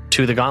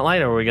 to the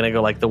gauntlet? Or are we going to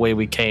go, the way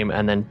we came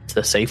and then to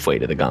the safe way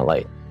to the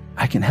gauntlet?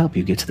 I can help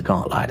you get to the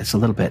gauntlet. It's a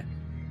little bit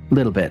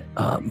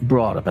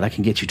broader, but I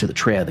can get you to the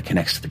trail that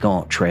connects to the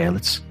gaunt trail.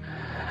 It's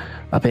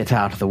a bit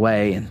out of the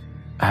way, and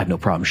I had no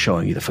problem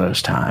showing you the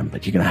first time,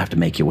 but you're going to have to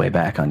make your way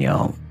back on your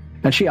own.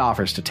 And she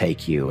offers to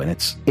take you, and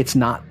it's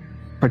not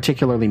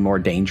particularly more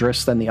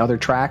dangerous than the other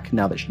track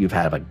now that you've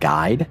had a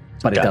guide,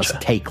 but it does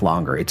take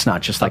longer. It's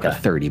not just like a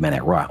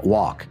 30-minute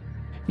walk.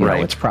 You know,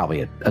 it's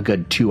probably a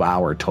good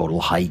 2-hour total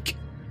hike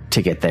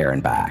to get there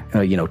and back.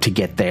 To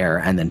get there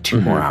and then 2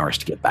 more hours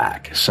to get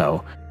back.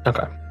 So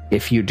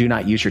if you do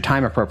not use your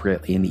time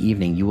appropriately in the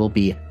evening, you will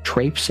be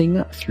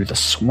traipsing through the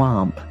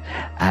swamp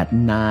at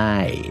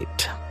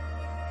night.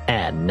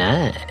 At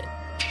night.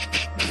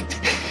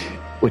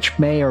 Which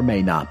may or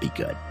may not be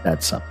good.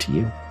 That's up to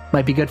you.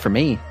 Might be good for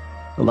me.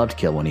 I'd love to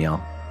kill one of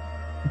y'all.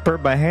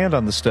 Burnt my hand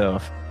on the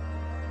stove.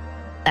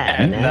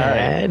 At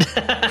night.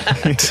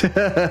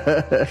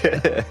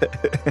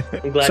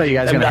 So you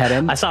guys gonna head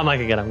in? I saw Mike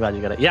again. I'm glad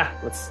you got it. Yeah,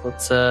 let's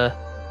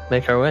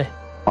make our way.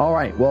 All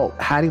right. Well,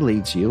 Hattie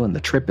leads you, and the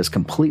trip is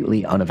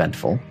completely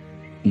uneventful.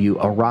 You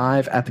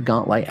arrive at the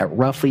gauntlet at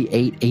roughly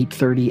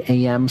 8:30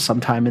 a.m.,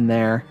 sometime in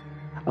there.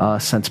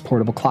 Since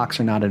portable clocks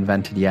are not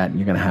invented yet,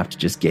 you're going to have to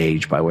just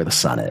gauge by where the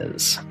sun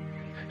is.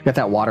 You got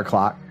that water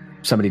clock.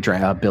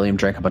 Billiam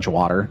drank a bunch of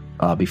water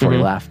before he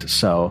left,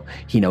 so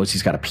he knows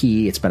he's got to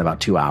pee. It's been about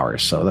 2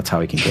 hours, so that's how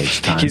he can gauge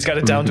the time. He's got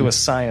it down to a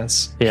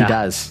science. Yeah.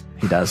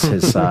 He does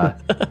his...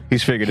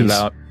 He's figured it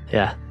out.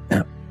 Yeah.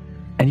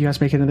 And you guys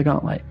make it into the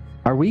gauntlet.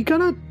 Are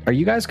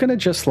you guys gonna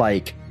just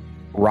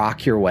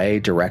rock your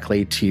way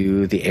directly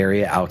to the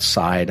area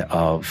outside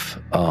of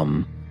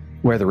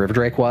where the River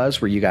Drake was,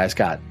 where you guys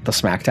got the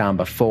smackdown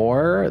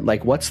before?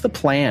 What's the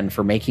plan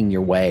for making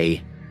your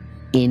way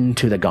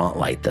into the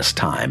gauntlet this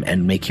time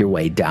and make your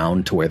way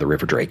down to where the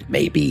River Drake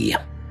may be?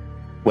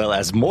 Well,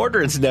 as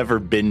Mordred's never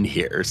been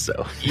here,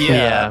 so...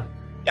 Yeah.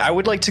 I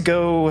would like to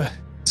go...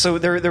 So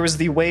there was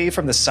the way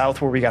from the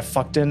south where we got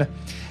fucked in.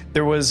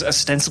 There was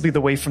ostensibly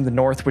the way from the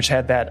north, which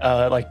had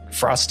that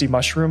frosty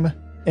mushroom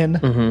in.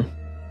 Mm-hmm.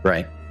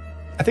 Right.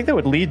 I think that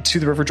would lead to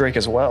the River Drake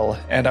as well,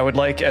 and I would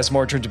like as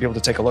Mordred to be able to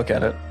take a look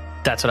at it.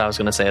 That's what I was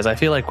going to say, is I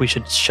feel like we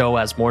should show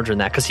as Mordred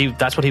that, because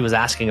that's what he was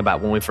asking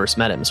about when we first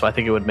met him. So I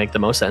think it would make the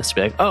most sense to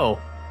be like, oh,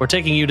 we're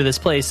taking you to this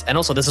place, and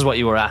also this is what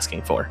you were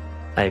asking for.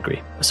 I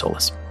agree with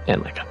Solus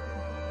and Micah.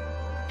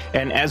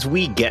 And as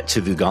we get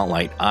to the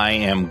gauntlet, I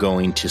am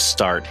going to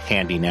start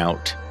handing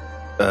out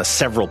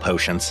several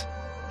potions,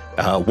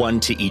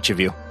 one to each of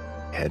you.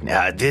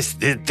 And this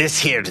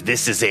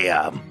is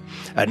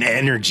an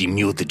energy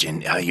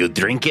mutagen. You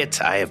drink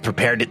it. I have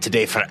prepared it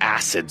today for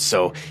acid,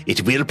 so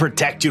it will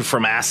protect you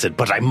from acid.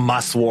 But I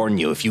must warn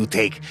you, if you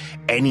take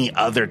any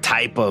other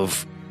type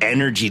of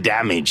energy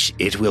damage,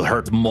 it will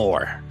hurt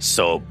more.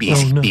 So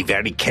be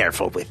very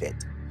careful with it.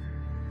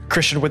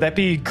 Christian, would that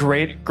be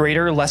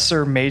greater,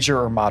 lesser, major,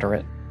 or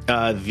moderate?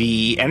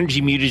 The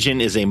energy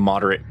mutagen is a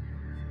moderate.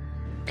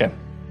 Okay.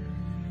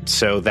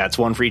 So that's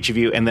one for each of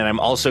you. And then I'm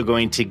also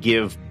going to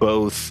give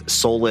both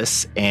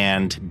Solus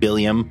and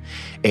Billiam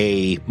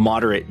a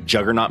moderate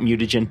Juggernaut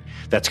mutagen.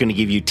 That's going to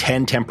give you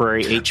 10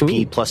 temporary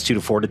HP plus 2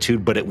 to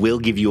Fortitude, but it will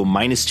give you a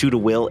 -2 to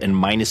Will and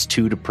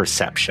 -2 to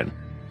Perception.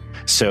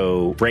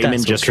 So,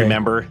 Raymond, just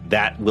remember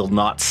that will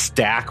not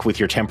stack with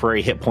your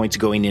temporary hit points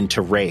going into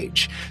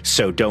Rage.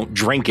 So don't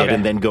drink it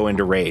and then go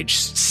into Rage.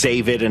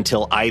 Save it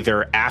until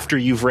either after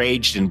you've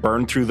raged and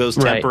burned through those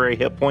temporary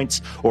hit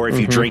points, or if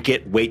you drink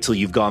it, wait till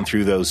you've gone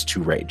through those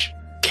to Rage.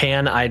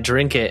 Can I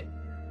drink it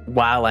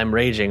while I'm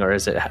raging, or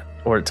is it...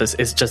 Or is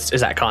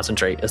that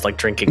concentrate? It's like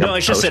drinking. No,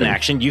 it's just an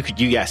action. You could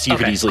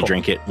easily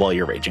drink it while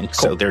you're raging. Cool.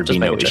 So there'd be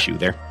no issue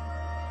there.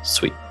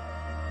 Sweet.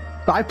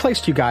 So I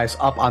placed you guys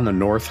up on the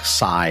north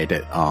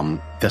side.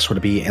 This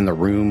would be in the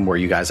room where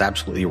you guys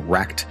absolutely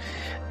wrecked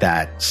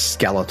that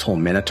skeletal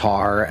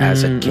minotaur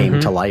as it came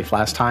to life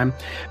last time,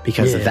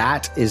 because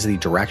that is the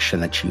direction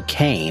that you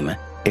came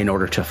in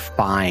order to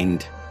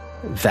find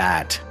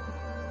that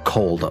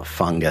cold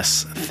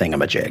fungus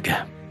thingamajig.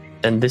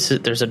 And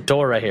there's a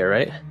door right here,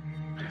 right?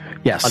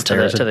 Yes, to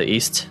the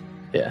east.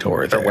 Yeah.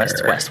 Door there. Or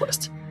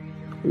west.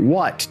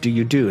 What do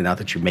you do now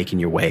that you're making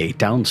your way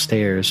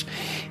downstairs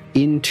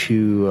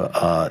into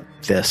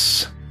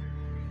this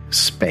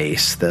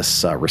space,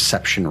 this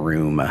reception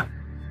room,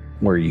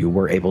 where you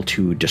were able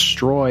to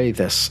destroy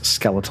this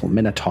skeletal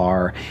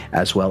minotaur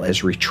as well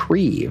as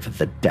retrieve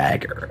the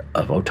dagger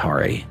of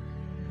Otari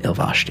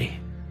Ilvashti?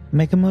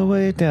 Making my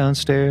way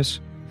downstairs.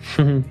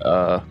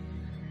 It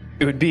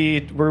would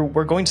be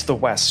we're going to the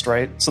west,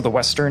 right? So the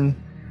western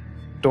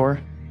door.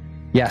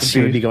 Yes,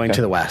 you would be going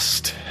to the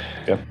west.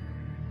 Yep.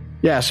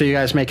 Yeah, so you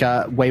guys make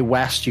a way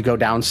west. You go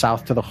down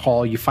south to the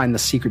hall. You find the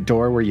secret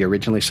door where you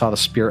originally saw the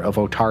spirit of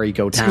Otari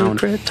go down.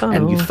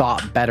 And you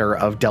thought better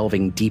of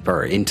delving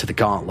deeper into the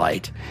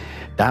gauntlet.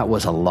 That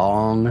was a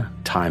long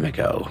time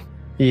ago.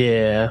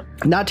 Yeah.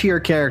 Not to your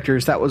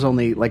characters. That was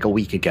only like a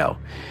week ago.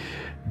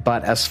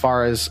 But as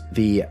far as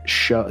the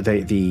show,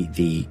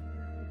 the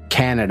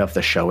canon of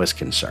the show is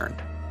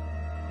concerned,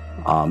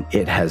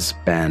 it has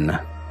been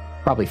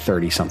probably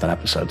 30-something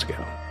episodes ago.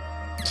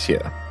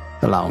 Yeah.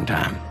 A long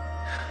time.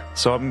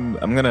 So I'm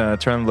gonna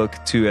try and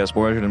look to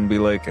Asmorgan and be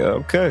like,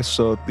 okay,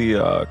 so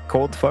the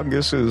cold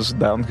fungus is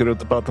down here at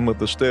the bottom of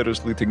the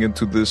stairs leading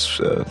into this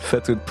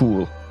fetid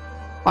pool.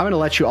 I'm going to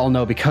let you all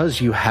know, because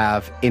you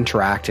have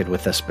interacted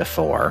with this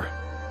before,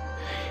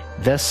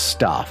 this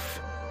stuff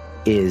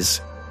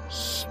is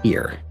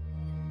here,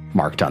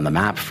 marked on the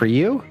map for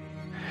you.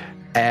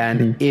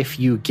 And if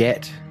you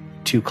get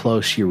too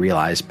close, you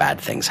realize bad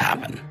things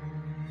happen.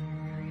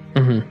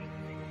 Mm-hmm.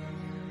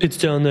 It's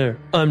down there.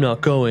 I'm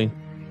not going.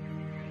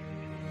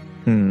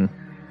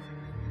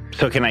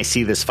 So can I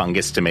see this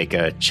fungus to make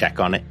a check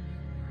on it?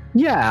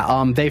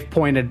 Yeah, they've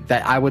pointed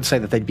that. I would say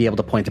that they'd be able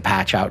to point a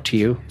patch out to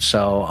you.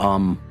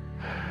 So,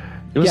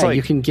 it was like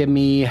you can give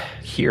me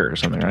here or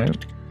something,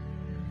 right?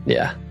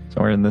 Yeah.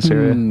 Somewhere in this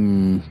area.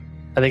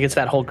 I think it's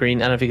that whole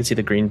green. I don't know if you can see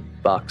the green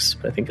box,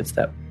 but I think it's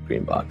that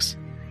green box.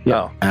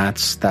 Yeah,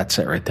 that's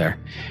it right there.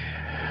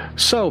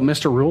 So,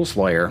 Mr. Rules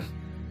Lawyer,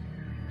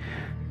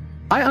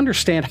 I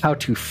understand how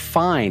to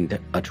find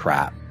a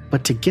trap,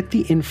 but to get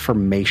the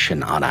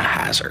information on a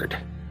hazard,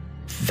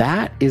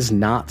 that is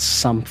not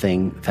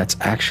something that's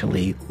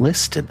actually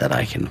listed that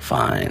I can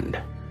find.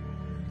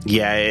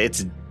 Yeah,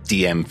 it's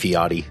DM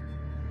Fiati.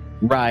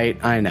 Right,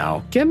 I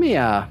know.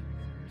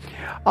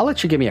 I'll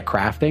let you give me a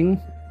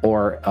crafting,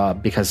 or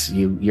because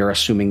you're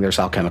assuming there's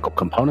alchemical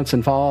components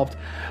involved,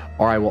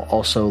 or I will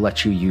also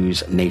let you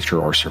use nature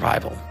or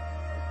survival.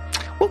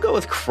 We'll go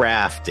with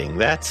crafting.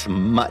 That's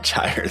much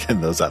higher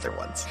than those other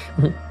ones.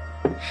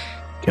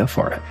 Go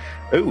for it.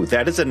 Ooh,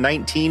 that is a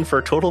 19 for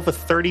a total of a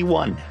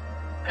 31.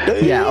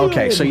 Yeah,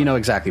 okay, so you know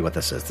exactly what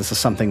this is. This is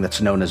something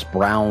that's known as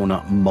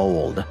brown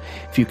mold.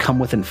 If you come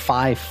within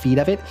 5 feet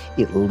of it,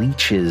 it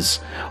leaches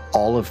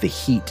all of the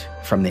heat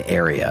from the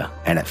area,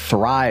 and it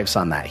thrives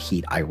on that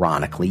heat,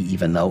 ironically,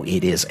 even though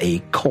it is a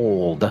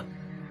cold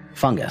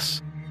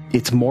fungus.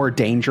 It's more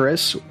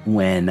dangerous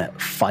when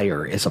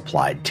fire is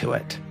applied to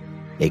it.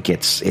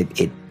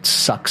 It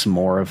sucks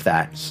more of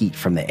that heat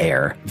from the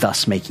air,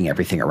 thus making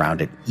everything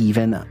around it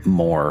even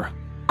more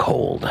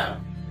cold.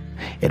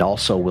 It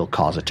also will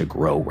cause it to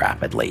grow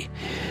rapidly.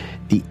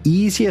 The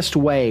easiest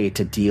way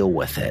to deal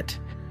with it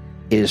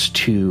is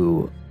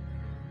to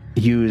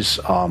use,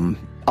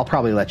 I'll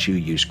probably let you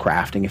use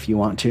crafting if you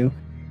want to,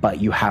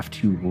 but you have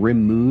to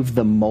remove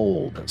the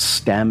mold,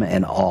 stem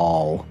and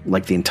all,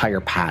 like the entire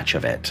patch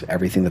of it,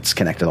 everything that's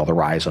connected, all the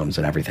rhizomes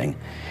and everything,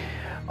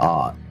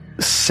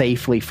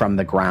 safely from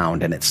the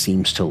ground, and it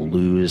seems to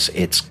lose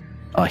its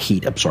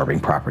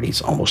heat-absorbing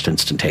properties almost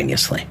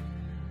instantaneously.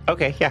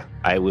 Okay, yeah,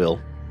 I will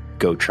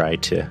go try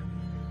to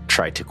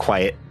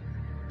quiet.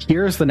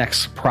 Here's the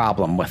next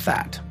problem with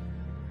that.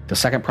 The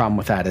second problem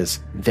with that is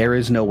there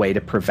is no way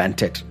to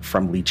prevent it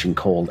from leaching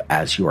cold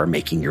as you are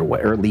making your way,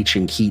 or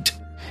leaching heat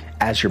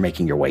as you're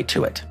making your way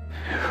to it.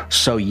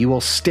 So you will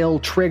still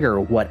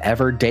trigger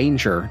whatever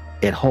danger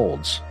it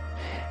holds.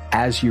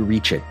 as you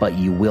reach it, but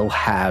you will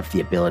have the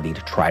ability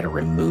to try to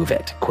remove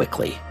it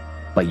quickly.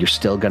 But you're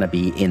still going to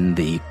be in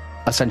the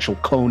essential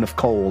cone of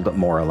cold,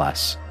 more or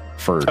less,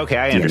 for I the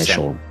understand.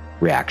 initial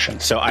reaction.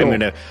 So I'm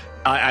going to...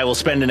 I will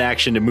spend an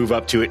action to move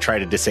up to it, try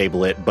to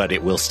disable it, but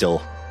it will still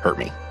hurt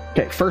me.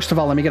 Okay, first of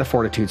all, let me get a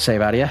fortitude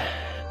save out of you.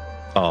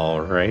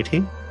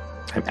 Alrighty.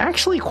 I'm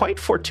actually quite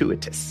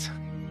fortuitous.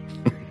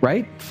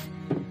 Right?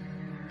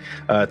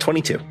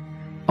 22.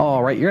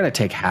 All right, you're going to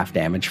take half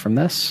damage from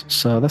this,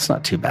 so that's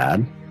not too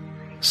bad.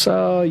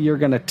 So you're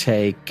going to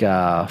take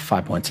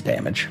 5 points of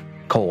damage.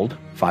 Cold.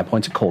 5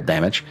 points of cold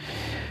damage.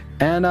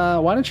 And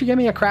why don't you give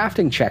me a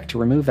crafting check to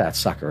remove that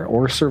sucker,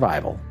 or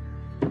survival?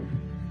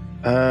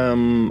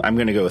 I'm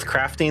going to go with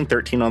crafting,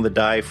 13 on the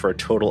die for a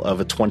total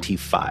of a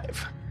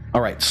 25.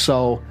 All right,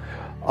 so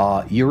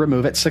you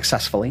remove it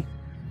successfully,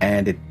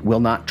 and it will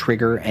not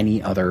trigger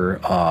any other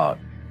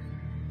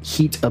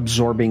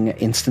heat-absorbing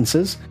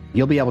instances.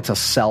 You'll be able to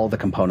sell the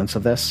components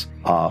of this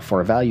for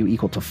a value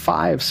equal to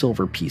 5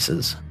 silver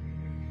pieces.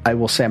 I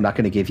will say I'm not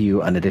going to give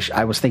you an addition.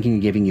 I was thinking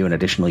of giving you an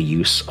additional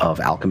use of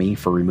alchemy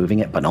for removing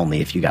it, but only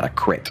if you got a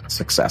crit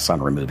success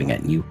on removing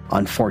it, and you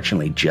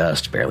unfortunately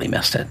just barely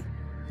missed it.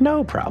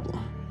 No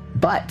problem.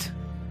 But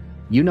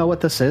you know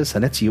what this is,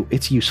 and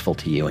it's useful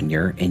to you in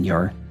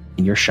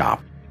your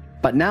shop.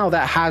 But now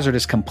that hazard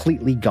is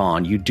completely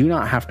gone, you do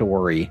not have to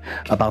worry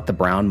about the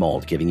brown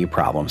mold giving you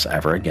problems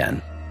ever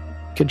again.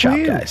 Good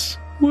job, guys.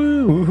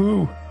 Woo!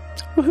 Woohoo!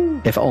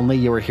 Woohoo! If only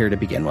you were here to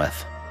begin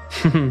with.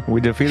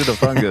 We defeated a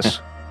fungus.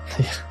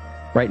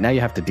 Right now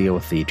you have to deal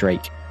with the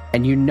Drake.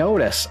 And you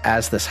notice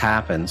as this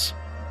happens,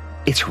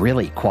 it's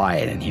really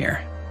quiet in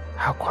here.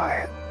 How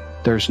quiet?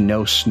 There's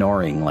no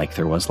snoring like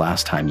there was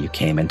last time you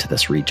came into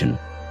this region.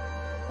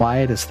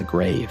 Quiet as the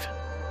grave.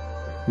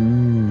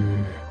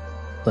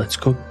 Let's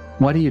go.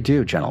 What do you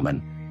do,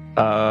 gentlemen?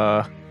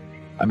 I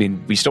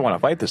mean, we still want to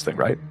fight this thing,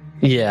 right?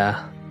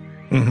 Yeah.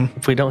 Mm-hmm.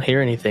 If we don't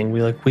hear anything,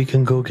 we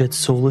can go get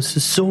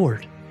Solus's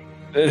sword.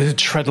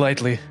 Tread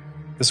lightly.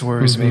 This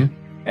worries me.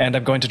 And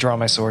I'm going to draw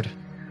my sword.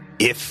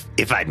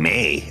 If I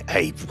may,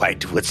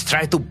 let's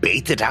try to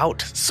bait it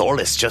out.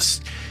 Solus,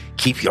 just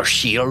keep your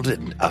shield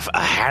and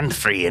a hand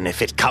free, and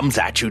if it comes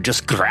at you,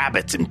 just grab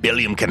it, and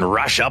Billiam can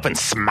rush up and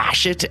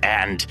smash it,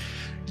 and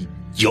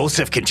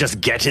Yosef can just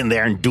get in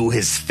there and do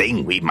his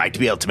thing. We might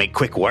be able to make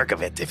quick work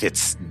of it if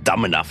it's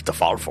dumb enough to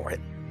fall for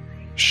it.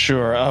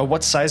 Sure.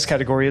 What size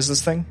category is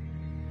this thing?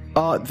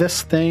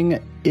 This thing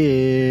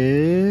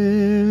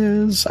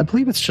is... I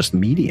believe it's just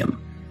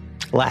medium.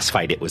 Last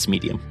fight, it was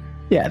medium.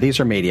 Yeah, these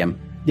are medium.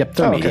 Yep,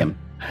 they're medium.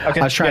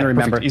 Okay. I was trying to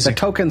remember. Perfect. Easy. The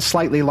token's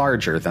slightly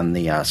larger than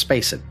the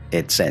space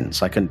it's in,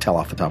 so I couldn't tell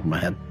off the top of my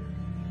head.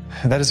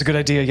 That is a good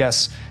idea,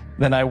 yes.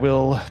 Then I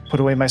will put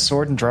away my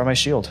sword and draw my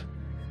shield.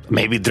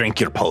 Maybe drink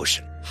your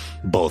potion.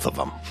 Both of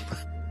them.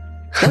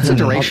 What's the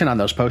duration on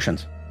those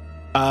potions?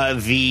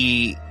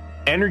 The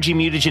energy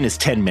mutagen is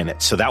 10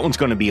 minutes, so that one's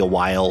going to be a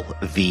while.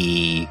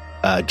 The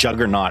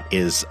juggernaut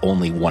is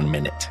only 1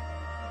 minute.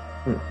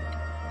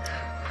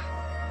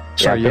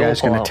 So are you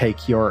guys going to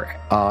take your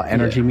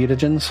energy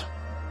mutagens?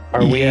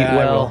 Are we? Yeah,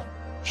 Well,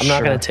 I'm not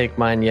Sure. going to take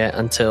mine yet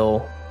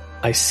until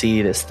I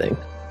see this thing.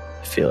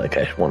 I feel like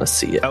I want to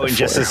see it. Oh, and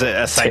just as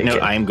a side take note,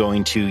 it. I'm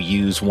going to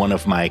use one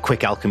of my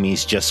quick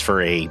alchemies just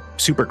for a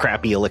super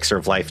crappy elixir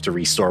of life to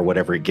restore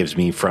whatever it gives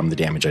me from the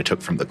damage I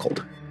took from the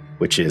cold,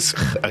 which is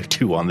a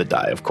 2 on the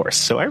die, of course.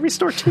 So I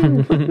restore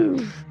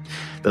 2.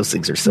 Those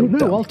things are so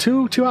dumb. Well,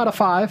 two out of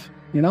 5,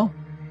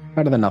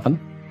 better than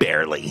nothing.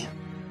 Barely.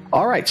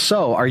 All right,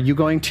 so are you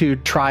going to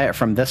try it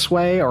from this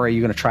way, or are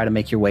you going to try to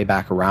make your way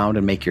back around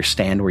and make your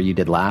stand where you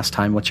did last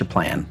time? What's your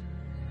plan?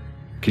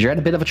 Because you're at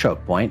a bit of a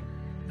choke point.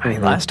 I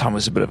mean, last time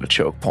was a bit of a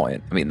choke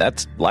point. I mean,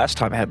 last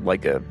time had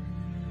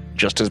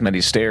just as many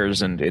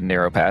stairs and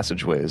narrow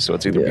passageways. So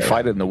it's either we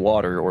fight it in the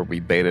water or we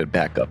bait it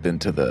back up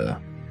into the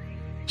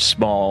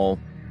small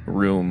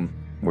room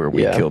where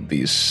we killed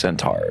these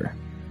centaur.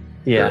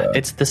 Yeah,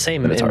 it's the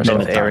same in Minotaurs both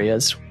all the time.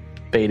 areas.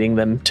 Baiting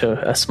them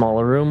to a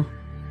smaller room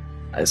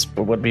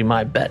would be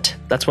my bet.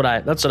 That's what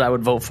I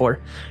would vote for.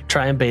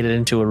 Try and bait it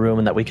into a room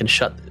and that we can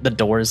shut the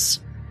doors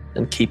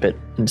and keep it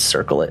and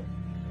circle it.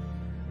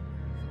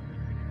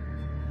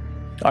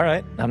 All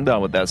right, I'm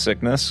done with that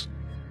sickness.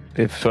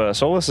 If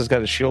Solus has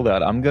got his shield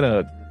out, I'm going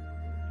to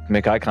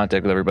make eye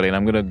contact with everybody, and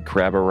I'm going to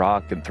grab a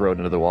rock and throw it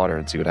into the water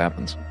and see what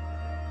happens.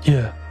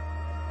 Yeah.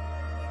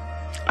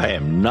 I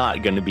am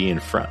not going to be in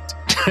front.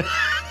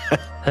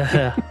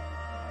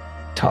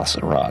 Toss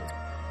a rock.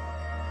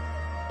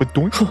 But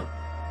doink.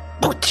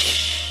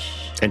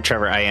 And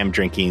Trevor, I am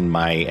drinking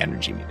my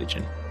energy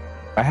mutagen.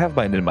 I have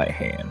mine in my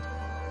hand.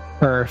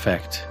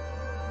 Perfect.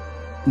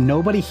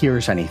 Nobody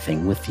hears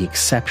anything with the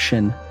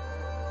exception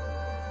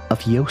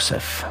of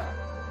Yosef.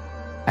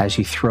 As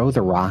you throw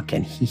the rock,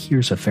 and he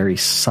hears a very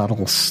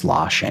subtle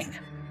sloshing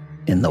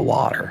in the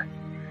water.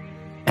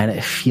 And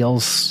it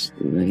feels,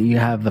 you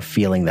have the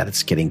feeling that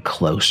it's getting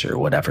closer,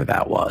 whatever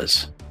that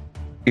was.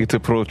 It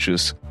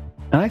approaches.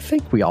 And I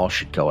think we all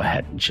should go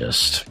ahead and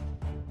just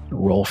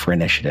roll for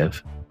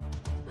initiative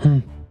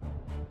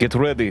Get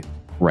ready.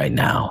 right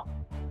now.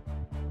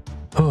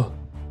 Oh,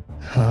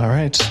 All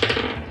right.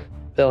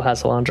 Bill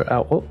has Alondra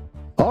out. Oh,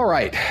 All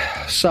right.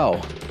 So,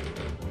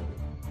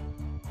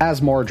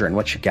 Asmordran,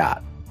 what you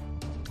got?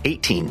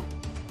 18.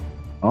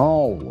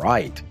 All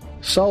right.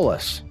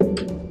 Solus.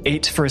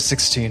 8 for a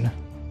 16.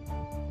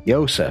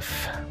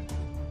 Yosef.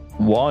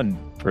 1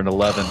 for an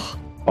 11.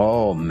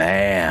 Oh,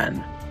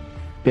 man.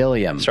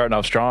 Billiam. Starting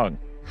off strong.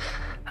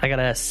 I got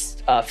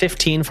a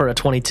 15 for a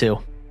 22.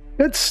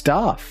 Good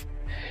stuff.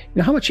 You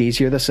know how much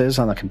easier this is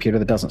on a computer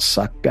that doesn't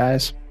suck,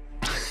 guys?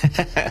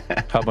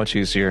 How much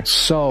easier?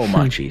 So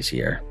much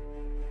easier.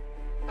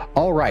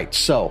 All right,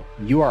 so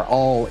you are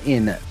all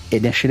in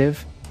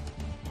initiative.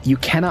 You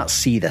cannot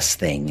see this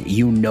thing.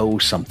 You know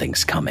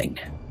something's coming,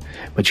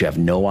 but you have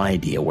no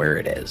idea where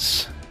it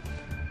is.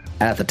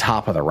 At the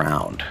top of the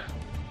round,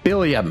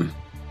 Billiam,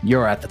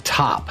 you're at the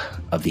top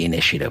of the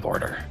initiative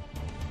order.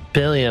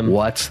 Billiam,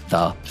 What's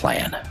the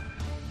plan?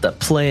 the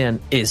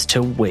plan is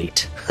to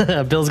wait.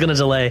 Bill's going to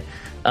delay.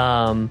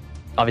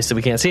 Obviously,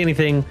 we can't see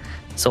anything.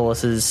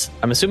 Solus is...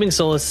 I'm assuming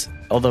Solus,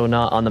 although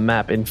not on the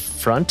map, in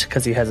front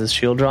because he has his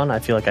shield drawn. I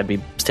feel like I'd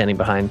be standing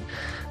behind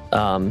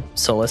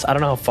Solus. I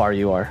don't know how far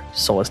you are,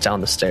 Solus,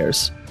 down the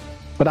stairs.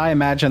 But I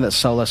imagine that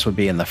Solus would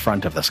be in the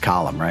front of this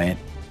column, right?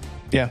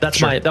 Yeah,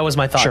 That was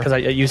my thought Sure.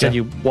 because you said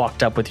Yeah. you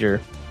walked up with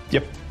your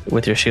Yep.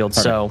 shield.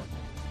 Okay. So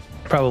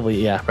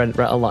probably, yeah, right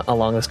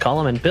along this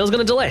column. And Bill's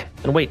going to delay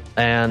and wait.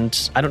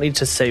 And I don't need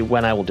to say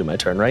when I will do my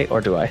turn, right?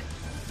 Or do I?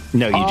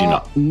 No, you do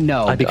not.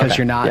 No, because okay,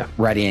 you're not yeah.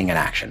 readying an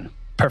action.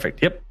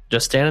 Perfect. Yep.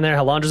 Just standing there,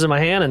 Halandra's in my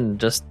hand, and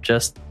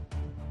just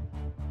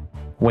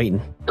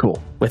waiting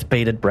Cool. with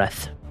bated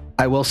breath.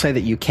 I will say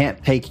that you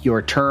can't take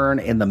your turn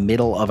in the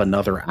middle of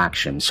another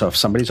action. So if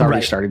somebody's already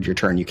Right. started your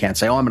turn, you can't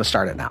say, "Oh, I'm going to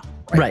start it now."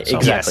 Right, So-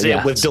 exactly. Yes,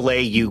 yeah. with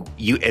delay, you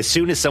as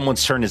soon as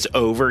someone's turn is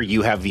over,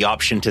 you have the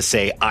option to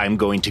say, "I'm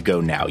going to go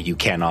now." You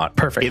cannot.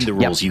 Perfect. In the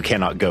rules, you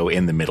cannot go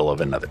in the middle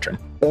of another turn.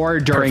 Or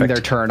during Perfect.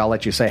 their turn, I'll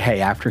let you say,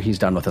 "Hey, after he's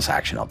done with this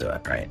action, I'll do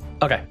it." Right?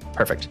 Okay.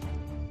 Perfect.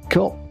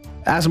 Cool.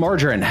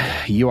 Asmordran,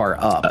 you are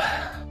up.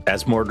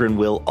 As Mordrin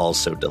will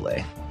also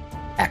delay.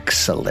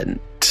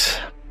 Excellent.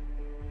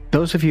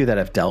 Those of you that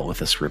have dealt with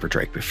this river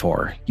drake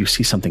before, you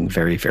see something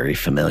very, very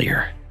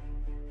familiar.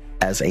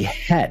 As a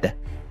head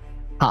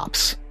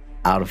pops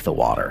out of the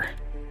water.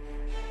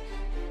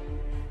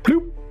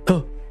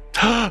 Bloop.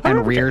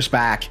 And rears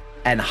back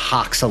and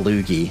hawks a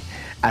loogie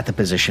at the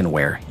position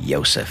where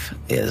Yosef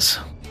is.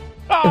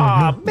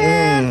 Oh,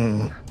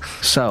 man.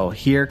 So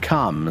here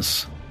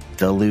comes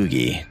the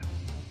loogie.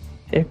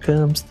 Here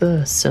comes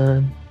the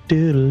sun.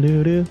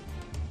 Doodle-doo-doo.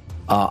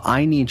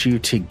 I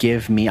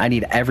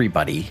need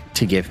everybody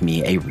to give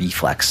me a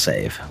reflex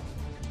save.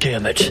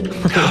 Damn it.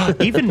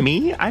 Even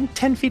me? I'm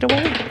 10 feet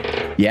away.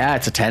 Yeah,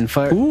 it's a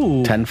 10-foot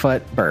Ooh.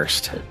 10-foot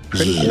burst.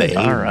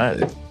 All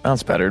right.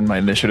 Sounds better than my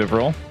initiative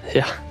roll.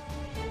 Yeah.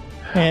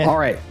 All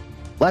right,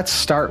 let's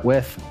start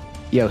with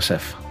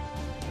Yosef.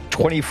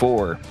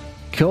 24.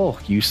 Cool,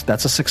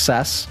 that's a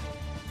success.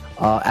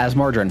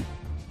 Asmordran,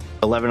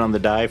 11 on the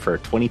die for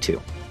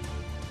 22.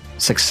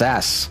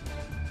 success.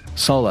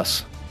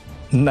 Solus,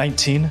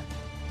 19.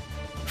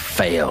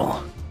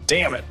 fail.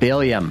 Damn it.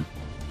 Billiam,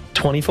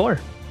 24.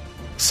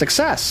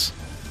 success.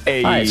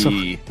 Hey. All right, so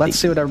let's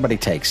see what everybody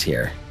takes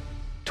here.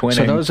 Twinning.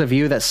 So those of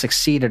you that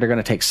succeeded are going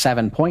to take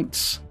 7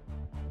 points.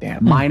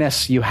 Damn.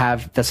 Minus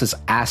this is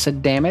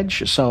acid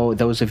damage. So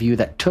those of you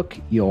that took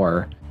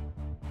your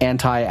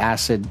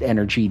anti-acid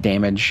energy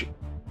damage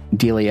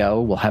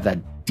dealio will have that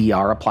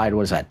DR applied.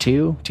 What is that?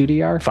 2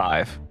 DR?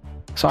 5.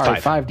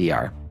 Sorry, 5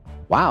 DR.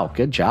 Wow,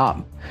 good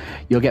job.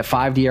 You'll get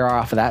 5 DR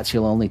off of that, so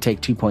you'll only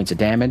take 2 points of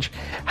damage.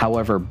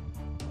 However,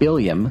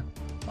 Billiam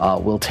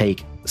will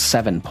take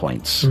 7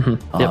 points.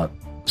 Yep.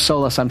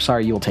 Solus, I'm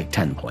sorry, you will take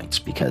 10 points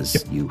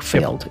because you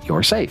failed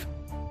your save.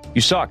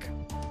 You suck.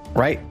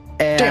 Right?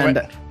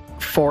 And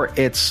for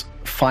its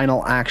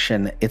final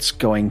action, it's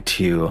going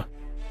to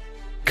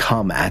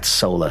come at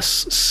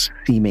Solus,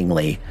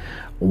 seemingly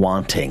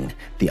wanting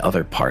the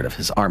other part of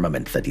his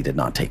armament that he did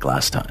not take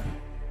last time.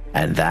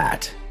 And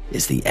that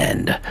is the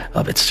end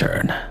of its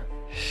turn.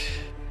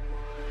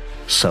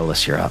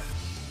 Solus, you're up.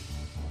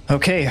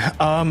 Okay.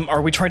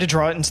 Are we trying to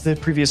draw it into the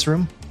previous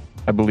room?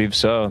 I believe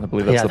so. I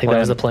believe that's Yeah, I the think plan. that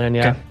was the plan,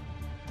 yeah. Okay.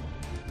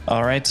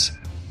 All right.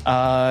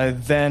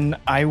 Then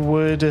I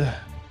would...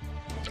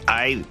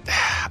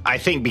 I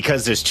think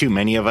because there's too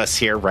many of us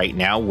here right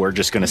now, we're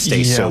just going to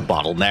stay so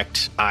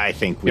bottlenecked. I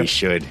think we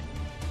should.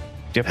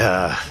 Yep.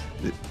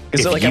 if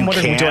Is it like, I'm you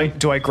wondering,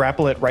 do I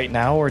grapple it right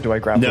now or do I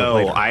grapple it No,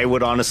 later? I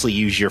would honestly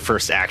use your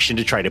first action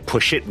to try to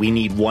push it. We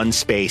need one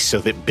space so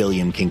that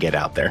Billiam can get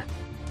out there.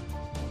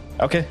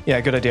 Okay, yeah,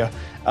 good idea.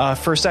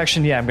 First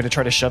action, I'm going to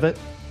try to shove it.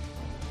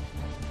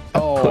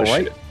 Oh, Push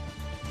right. it.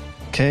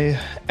 Okay.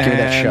 Do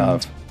that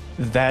shove.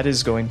 That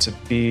is going to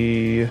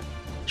be...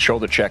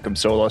 Shoulder check him,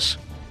 Solus.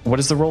 What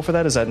is the roll for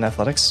that? Is that in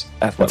athletics?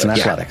 That's an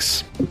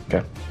athletics.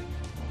 Okay.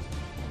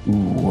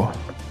 Ooh.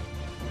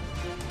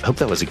 I hope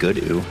that was a good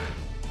ooh.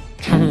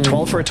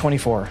 12 for a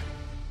 24.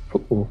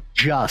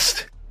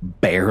 Just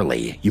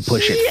barely. You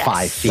push it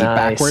 5 feet Nice.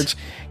 backwards.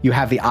 You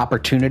have the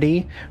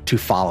opportunity to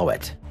follow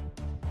it.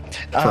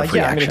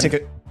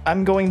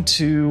 I'm going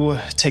to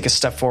take a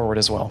step forward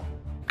as well.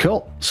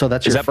 Cool. So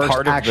that's Is your that first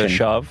part action. of the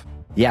shove?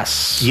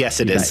 Yes. Yes,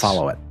 it you is. can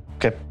follow it.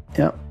 Okay.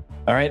 Yep.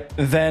 All right.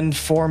 Then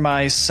for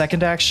my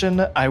second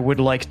action, I would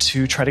like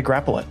to try to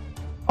grapple it.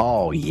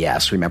 Oh,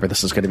 yes. Remember,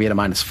 this is going to be at a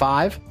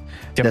 -5.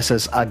 Yep. This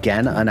is,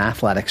 again, an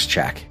athletics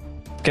check.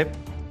 Okay.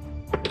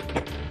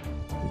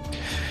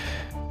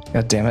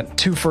 God damn it!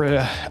 2 for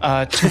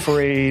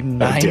a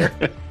 9.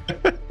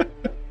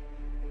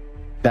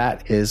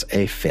 That is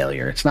a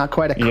failure. It's not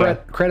quite a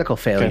critical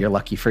failure. Okay.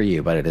 Lucky for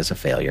you, but it is a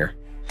failure.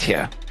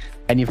 Yeah.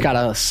 And you've got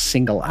a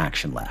single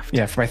action left.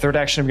 Yeah. For my third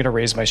action, I'm going to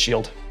raise my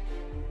shield.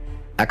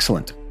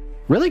 Excellent.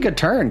 Really good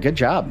turn. Good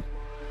job.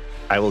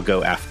 I will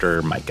go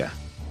after Micah.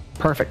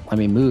 Perfect. Let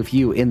me move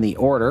you in the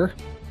order.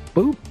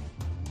 Boop.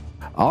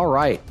 All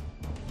right.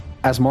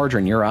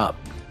 Asmordran, you're up.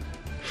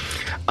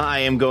 I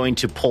am going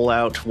to pull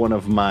out one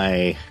of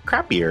my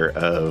crappier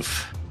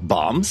of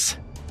bombs,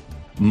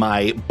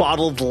 my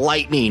bottled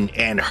lightning,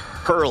 and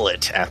hurl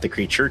it at the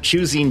creature,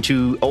 choosing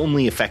to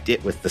only affect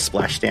it with the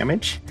splash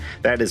damage.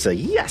 That is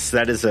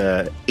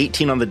a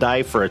 18 on the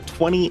die for a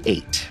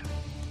 28.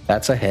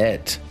 That's a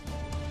hit.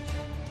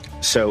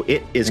 So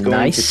it is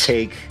going to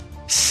take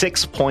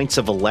 6 points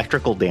of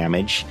electrical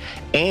damage,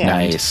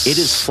 and it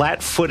is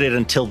flat-footed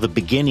until the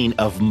beginning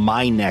of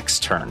my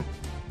next turn.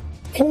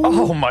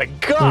 Oh my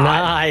god!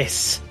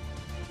 Nice.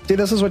 See,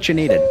 this is what you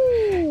needed.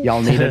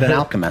 Y'all needed an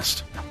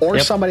alchemist or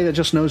somebody that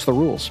just knows the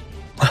rules.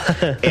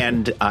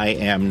 And I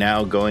am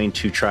now going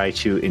to try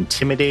to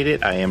intimidate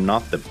it. I am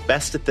not the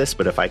best at this,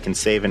 but if I can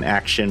save an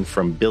action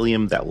from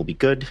Billiam, that will be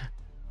good.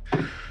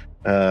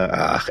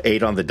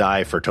 8 on the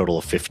die for a total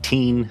of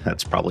 15.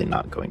 That's probably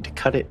not going to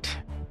cut it.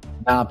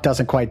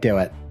 Doesn't quite do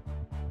it.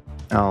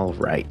 All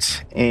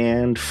right.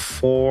 And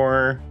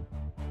for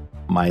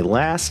my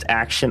last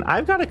action,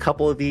 I've got a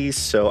couple of these,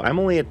 so I'm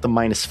only at the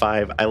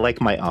 -5. I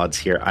like my odds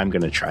here. I'm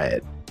going to try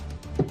it.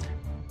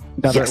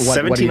 What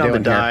 17 on the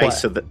die. Here?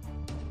 So that.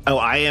 Oh,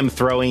 I am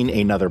throwing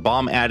another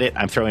bomb at it.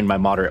 I'm throwing my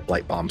moderate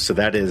light bomb. So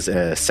that is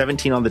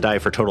 17 on the die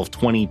for a total of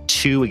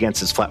 22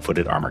 against his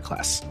flat-footed armor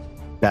class.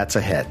 That's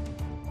a hit.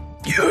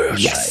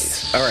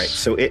 Yes. All right.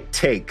 So it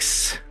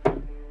takes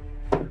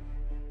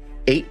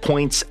 8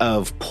 points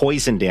of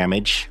poison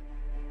damage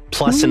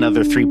plus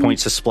another 3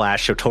 points of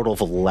splash, so a total of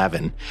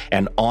 11.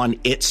 And on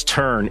its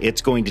turn,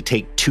 it's going to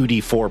take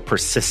 2d4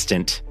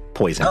 persistent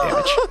poison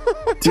damage.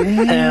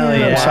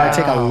 Damn. So I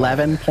take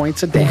 11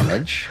 points of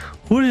damage.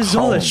 What is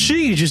all that shit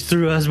you just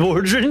threw,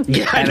 Asmordran?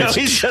 Yeah, I know.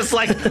 He's just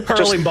like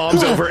hurling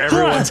bombs over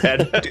everyone's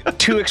head.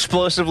 2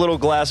 explosive little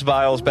glass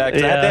vials back.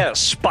 They had a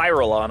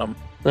spiral on them.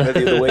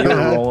 The way you were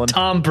rolling.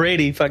 Tom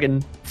Brady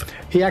fucking...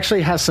 He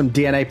actually has some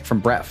DNA from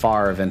Brett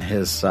Favre in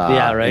his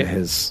in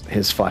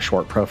his flesh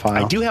work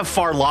profile. I do have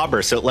far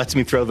lobber, so it lets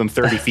me throw them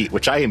 30 feet,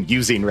 which I am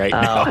using right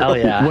now. Hell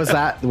yeah. Was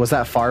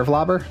that Favre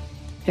lobber?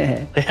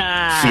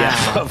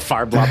 Yeah,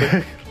 far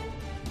lobber.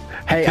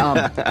 Hey,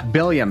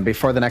 Billiam,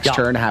 before the next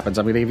turn happens,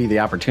 I'm going to give you the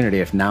opportunity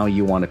if now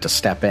you wanted to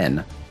step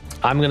in.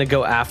 I'm going to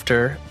go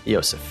after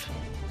Yosef.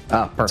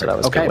 Oh, perfect. That's what I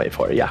was going to wait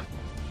for, yeah.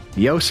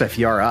 Yosef,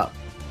 you're up.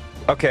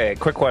 Okay,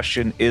 quick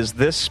question. Is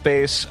this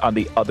space on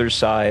the other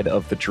side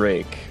of the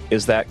Drake,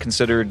 is that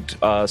considered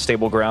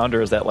stable ground,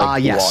 or is that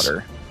like yes.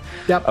 water?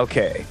 Yep.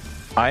 Okay.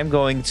 I'm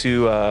going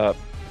to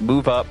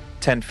move up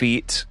 10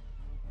 feet,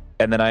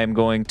 and then I am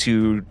going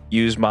to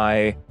use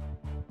my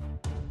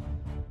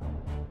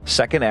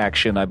second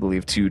action, I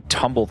believe, to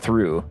tumble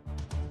through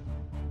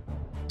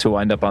to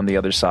wind up on the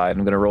other side.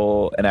 I'm going to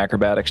roll an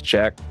acrobatics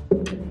check.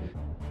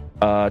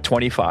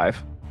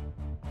 25.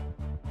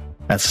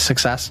 That's a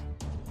success.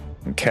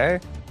 Okay.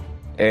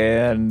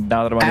 And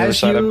now that I'm on the other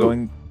side, I'm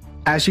going...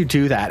 As you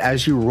do that,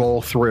 as you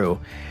roll through,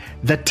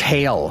 the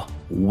tail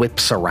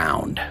whips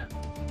around.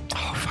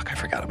 Oh, fuck, I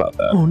forgot about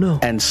that. Oh, no.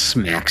 And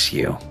smacks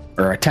you,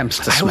 or attempts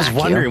to smack you. I was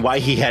wondering why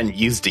he hadn't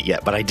used it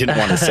yet, but I didn't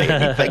want to say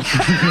anything.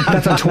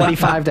 That's a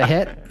 25 to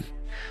hit?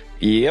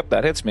 Yep,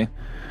 that hits me.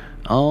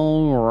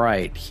 All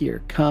right,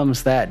 here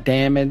comes that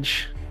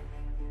damage.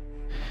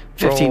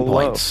 15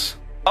 points.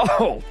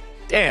 Oh,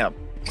 damn.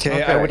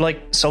 Okay, I would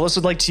like... Solus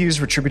would like to use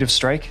Retributive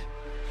Strike.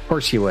 Of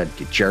course you would,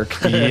 you jerk.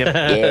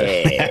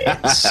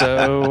 Yep.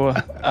 So,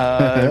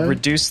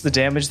 reduce the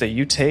damage that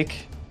you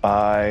take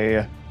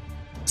by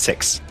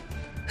 6.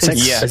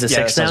 6? Yeah, Is it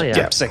 6 now? Yeah.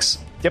 Yep, 6.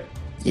 Yep.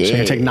 So you're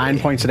going to take 9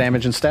 points of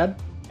damage instead?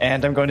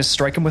 And I'm going to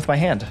strike him with my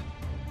hand.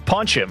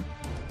 Punch him.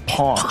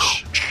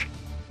 Punch.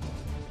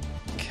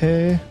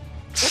 Okay.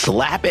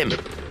 Slap him.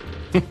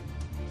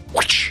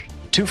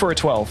 2 for a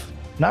 12.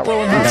 Not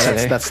rolling hot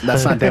today. That's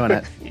not doing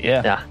it.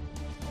 Yeah.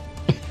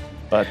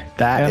 But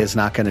that is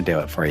not going to do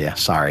it for you.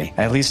 Sorry.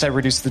 At least I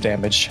reduced the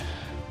damage.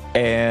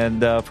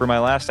 And for my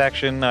last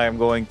action, I'm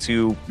going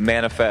to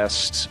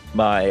manifest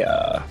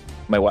my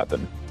my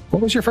weapon.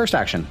 What was your first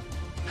action?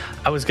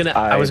 I was gonna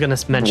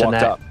mention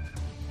that. Up.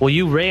 Well,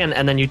 you ran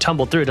and then you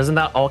tumbled through. Doesn't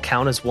that all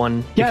count as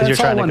one? Yeah, because you're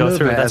trying to go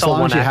through. That's as all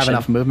long one as you action.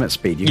 have enough movement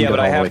speed. You can Yeah, go but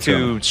I all the way have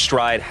through. to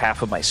stride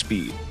half of my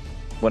speed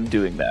when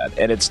doing that,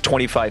 and it's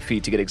 25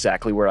 feet to get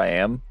exactly where I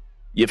am.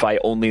 If I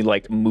only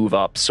like move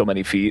up so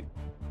many feet.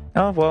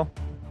 Oh, well.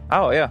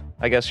 Oh, yeah.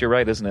 I guess you're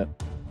right, isn't it?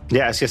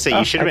 Yeah, I was going to say,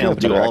 you should have been able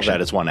to do all of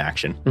that as one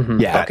action.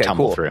 Yeah, That okay,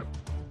 tumble cool. through.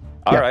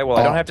 All Yeah. right, well,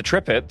 I don't have to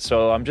trip it,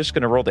 so I'm just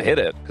going to roll to hit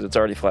it because it's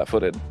already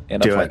flat-footed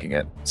and I'm Do it. flanking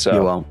it. So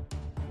You won't.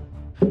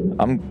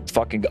 I'm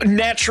fucking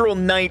natural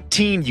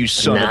 19, you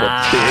son of a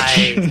Nice.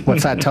 bitch.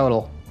 What's that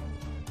total?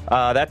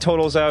 That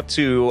totals out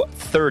to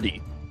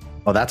 30.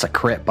 Oh, that's a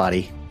crit,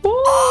 buddy.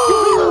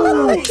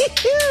 Nice.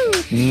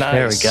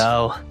 There we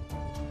go.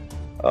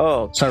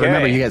 Oh, So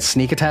remember, you get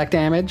sneak attack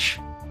damage.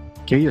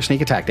 Give me your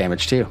sneak attack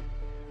damage too.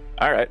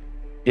 All right.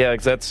 Yeah,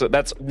 'cause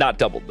that's not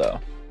doubled though.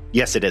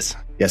 Yes, it is.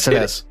 Yes, it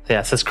is.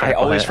 Yes, that's I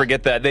critical always hit.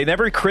 forget that. They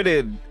never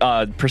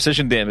critted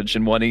precision damage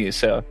in 1E,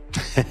 so.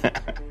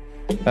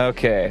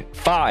 Okay,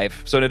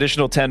 5. So an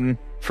additional 10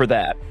 for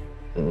that.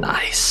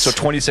 Nice. So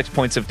 26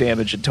 points of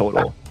damage in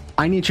total.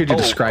 I need you to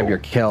describe your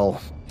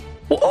kill.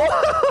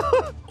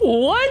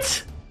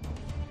 What?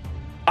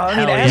 I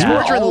mean, Hell as yeah.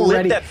 Mordred lit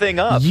Already- that thing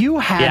up. You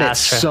had Yeah, it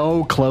that's fair.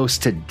 so close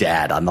to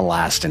dead on the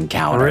last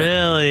encounter.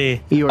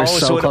 Really? You were Oh,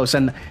 so so it- close,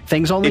 and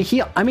things only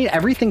heal. I mean,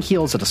 everything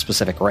heals at a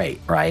specific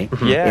rate, right?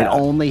 Yeah. It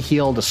only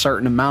healed a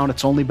certain amount.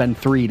 It's only been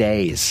 3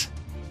 days.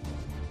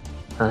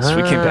 So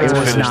we came back It to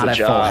was finish not the at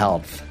job. full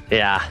health.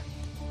 Yeah.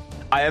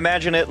 I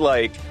imagine it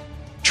like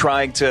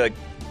trying to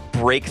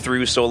break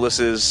through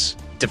Solus's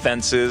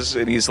defenses,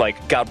 and he's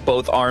like got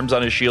both arms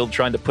on his shield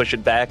trying to push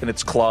it back, and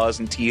its claws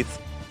and teeth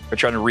are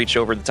trying to reach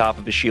over the top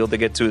of his shield to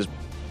get to his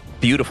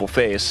beautiful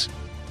face.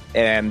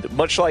 And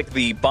much like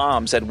the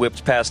bombs had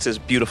whipped past his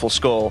beautiful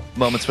skull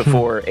moments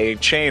before, a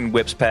chain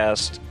whips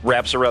past,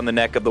 wraps around the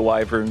neck of the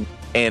wyvern,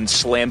 and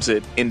slams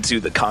it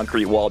into the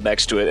concrete wall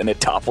next to it, and it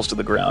topples to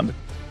the ground.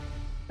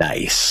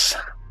 Nice.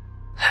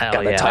 Hell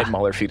God, that yeah. Tide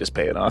Mauler feat is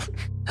paying off.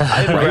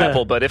 I didn't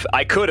grapple, but if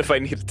I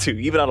needed to,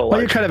 even on a large.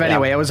 Well, you could have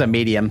anyway. It was a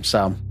medium,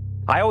 so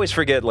I always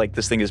forget like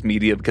this thing is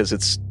medium because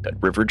it's a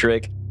river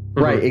drake.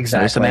 right, I just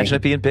exactly. imagine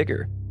it being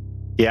bigger.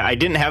 Yeah, I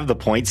didn't have the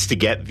points to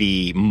get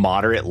the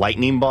moderate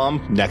lightning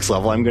bomb. Next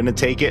level, I'm going to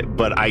take it,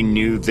 but I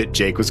knew that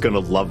Jake was going to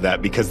love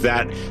that because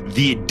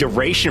the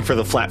duration for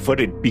the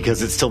flat-footed,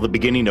 because it's till the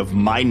beginning of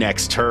my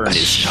next turn,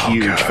 is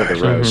huge for the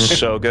roast.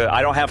 So good.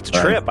 I don't have to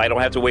trip. I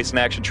don't have to waste an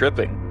action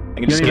tripping. I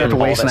can You just don't get have to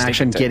all waste that an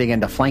action sneak attack. getting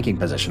into flanking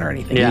position or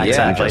anything. Yeah, You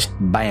exactly. Just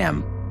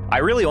bam. I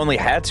really only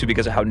had to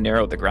because of how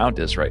narrow the ground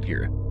is right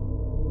here.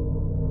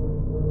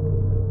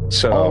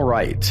 So All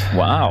right.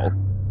 Wow.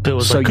 Bill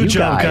was So like, good you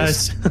job,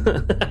 guys-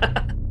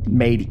 guys.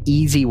 Made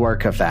easy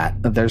work of that.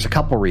 There's a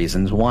couple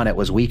reasons. One, it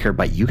was weaker,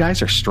 but you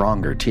guys are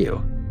stronger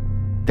too.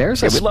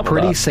 There's Yeah, a we leveled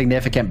pretty up.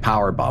 significant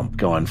power bump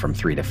going from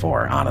 3 to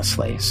 4,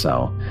 honestly.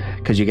 So,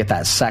 because you get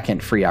that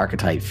second free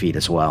archetype feat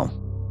as well.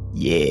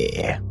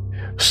 Yeah.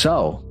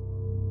 So,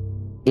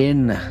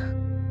 in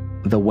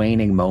the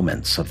waning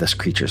moments of this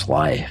creature's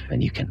life,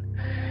 and you can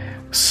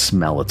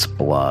smell its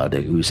blood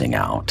oozing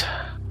out,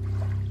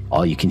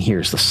 all you can hear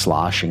is the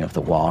sloshing of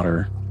the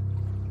water.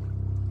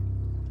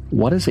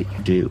 What is it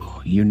you do?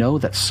 You know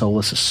that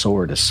Solus's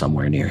sword is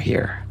somewhere near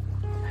here.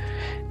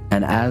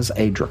 And as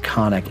a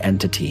draconic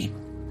entity,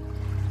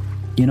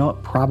 you know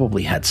it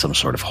probably had some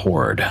sort of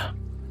hoard.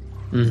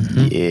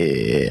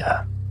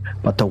 Yeah.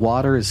 But the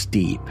water is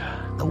deep.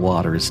 The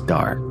water is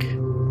dark.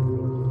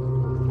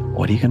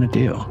 What are you going to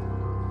do?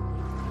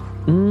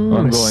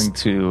 I'm going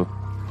to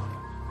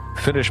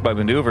finish my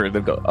maneuver and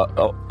then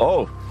go,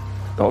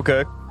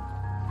 okay.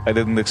 I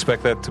didn't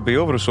expect that to be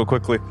over so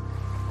quickly.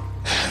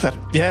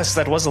 Yes,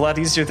 that was a lot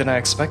easier than I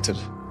expected.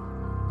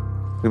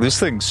 This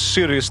thing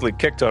seriously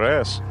kicked our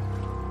ass.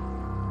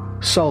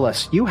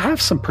 Solus, you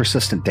have some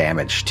persistent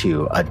damage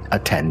to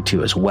attend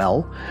to as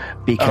well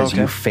because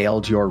you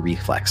failed your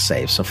reflex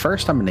save. So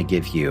first I'm going to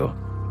give you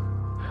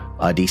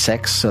a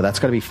d6. So that's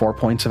going to be 4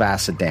 points of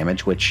acid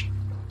damage, which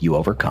you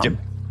overcome.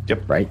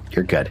 Yep. Right?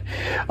 You're good.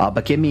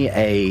 But give me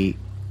a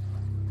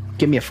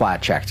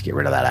flat check to get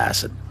rid of that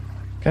acid.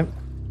 Okay.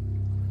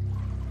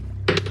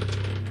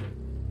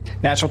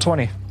 Natural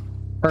 20.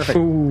 Perfect.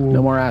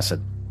 No more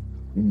acid.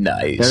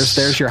 Nice.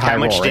 There's your high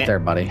roll right there,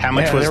 buddy. How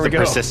much Yeah, was there the we go.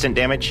 persistent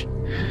damage?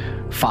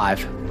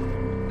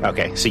 5.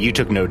 Okay, so you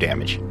took no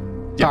damage.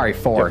 Sorry,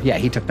 4. Yeah,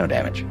 he took no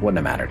damage. Wouldn't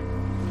have mattered.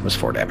 It was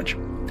 4 damage.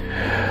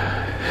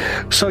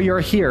 So you're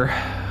here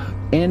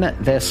in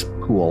this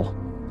pool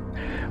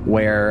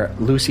where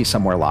Lucy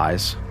somewhere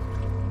lies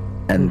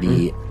and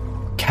the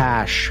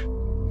cache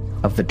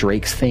of the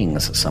Drake's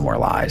things somewhere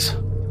lies.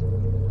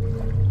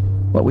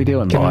 What we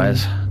doing,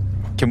 boys?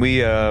 Can we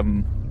do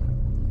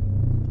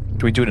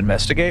an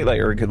investigate?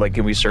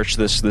 Can we search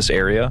this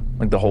area?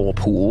 Like the whole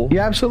pool? You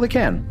absolutely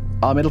can.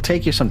 It'll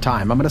take you some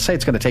time. I'm going to say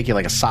it's going to take you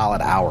like a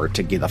solid hour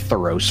to get a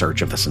thorough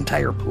search of this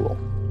entire pool.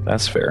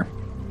 That's fair.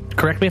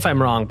 Correct me if I'm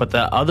wrong, but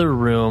the other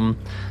room,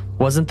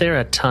 wasn't there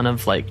a ton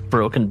of like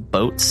broken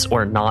boats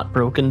or not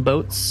broken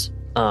boats?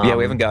 Yeah,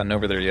 we haven't gotten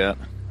over there yet.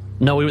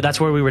 No,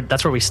 that's where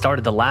we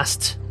started the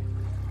last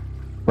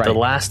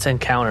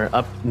encounter.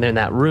 Up in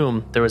that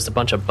room, there was a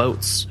bunch of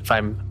boats. If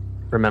I'm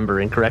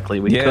remembering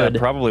correctly, we could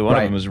probably one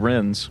Right. of them is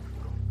Rin's.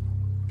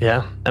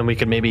 Yeah, and we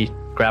could maybe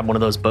grab one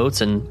of those boats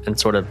and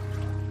sort of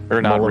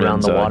Or not mull around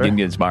Rin's, the water.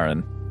 Dingin's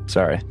Marin.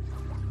 Sorry.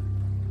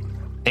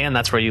 And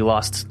that's where you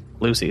lost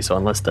Lucy, so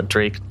unless the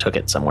Drake took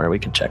it somewhere, we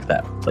could check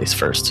that place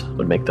first.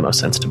 Would make the most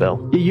sense to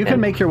Bill. You can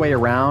make your way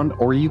around,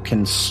 or you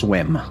can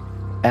swim.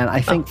 And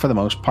I think for the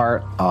most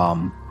part,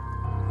 I'm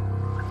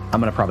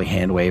going to probably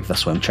hand wave the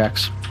swim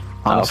checks,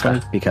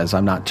 honestly, because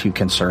I'm not too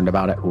concerned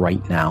about it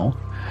right now.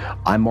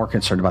 I'm more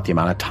concerned about the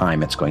amount of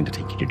time it's going to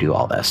take you to do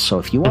all this. So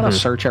if you want to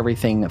search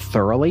everything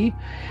thoroughly,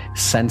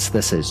 since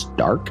this is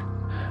dark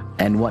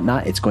and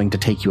whatnot, it's going to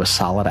take you a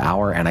solid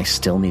hour, and I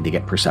still need to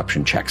get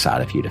perception checks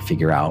out of you to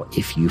figure out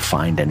if you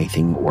find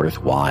anything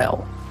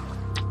worthwhile.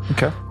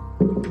 Okay.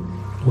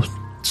 Well,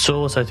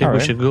 Solus, I think we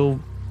should go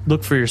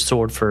look for your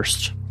sword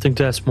first. I think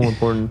that's more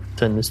important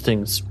than this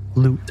thing's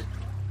loot.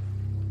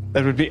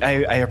 That would be.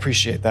 I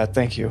appreciate that.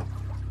 Thank you.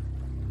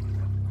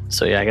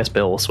 So yeah, I guess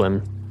Bill will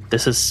swim.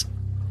 This is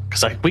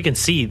because we can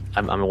see.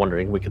 I'm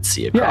wondering, we could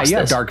see across. Yeah, you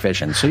have this. dark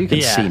vision, so you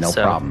can see no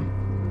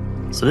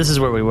problem. So this is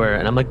where we were,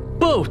 and I'm like,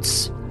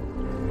 boats.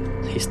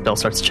 Bill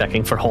starts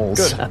checking for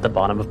holes at the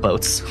bottom of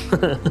boats.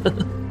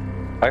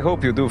 I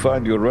hope you do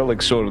find your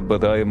relic sword,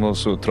 but I am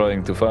also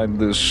trying to find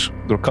this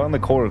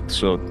draconic horde,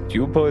 so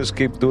you boys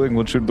keep doing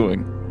what you're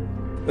doing.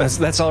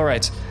 That's all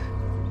right.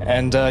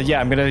 And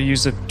I'm going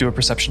to do a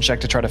perception check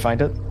to try to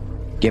find it.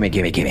 Gimme.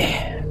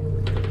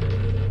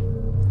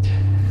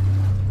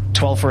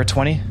 12 for a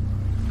 20.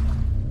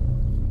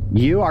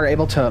 You are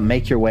able to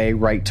make your way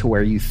right to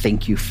where you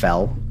think you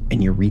fell,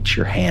 and you reach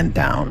your hand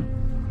down,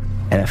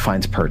 and it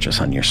finds purchase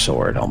on your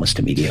sword almost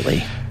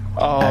immediately.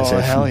 Oh, as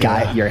if hell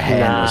yeah. your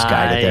hand was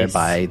guided there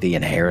by the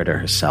inheritor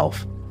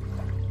herself.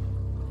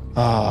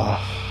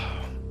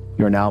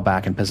 You're now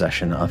back in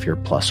possession of your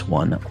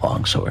 +1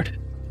 longsword.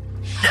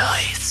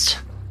 Nice.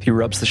 He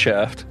rubs the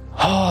shaft.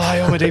 Oh,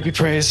 Iomade be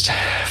praised.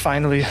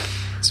 Finally,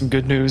 some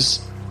good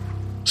news.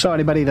 So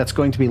anybody that's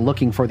going to be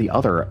looking for the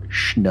other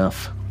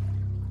schnuff,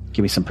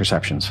 give me some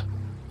perceptions.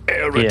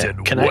 Yeah.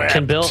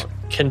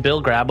 Can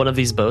Bill grab one of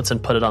these boats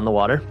and put it on the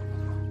water?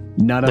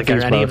 None of Like,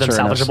 these are any of boats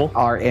them are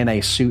salvageable? in a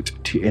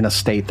suit in a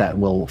state that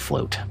will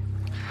float.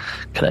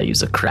 Could I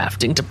use a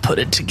crafting to put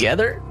it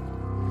together?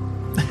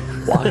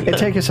 It'd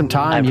take you some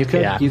time. You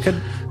could.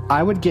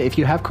 I would give, if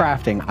you have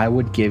crafting, I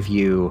would give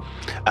you.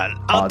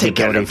 I'll take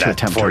care of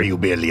that for you,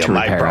 William.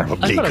 I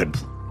probably could.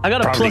 I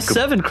got a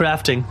 +7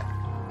 crafting.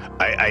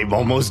 I'm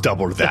almost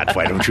double that.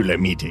 Why don't you let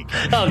me take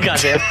it? Oh,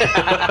 goddamn.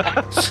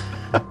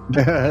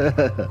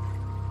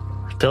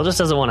 Bill just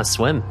doesn't want to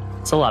swim.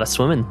 It's a lot of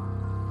swimming.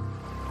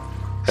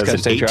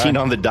 That's an 18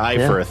 on the die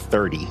for a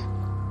 30.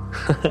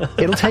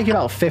 It'll take you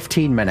about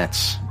 15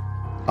 minutes,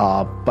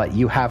 but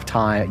you have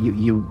time.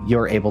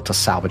 You're able to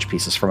salvage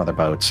pieces from other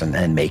boats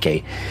and make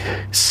a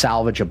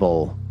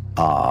salvageable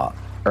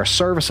or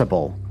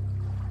serviceable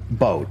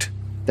boat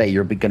that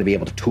you're going to be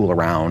able to tool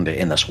around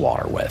in this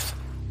water with.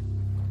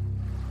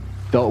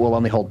 Though it will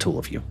only hold 2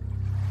 of you.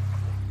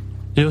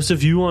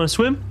 Joseph, you want to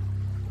swim?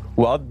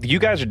 Well, you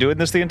guys are doing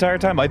this the entire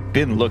time. I've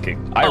been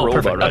looking. I rolled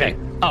perfect. already. Okay.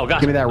 Oh,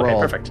 gotcha. Give me that roll. Okay,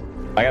 perfect.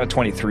 I got a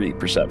 23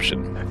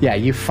 perception. Yeah,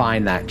 you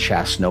find that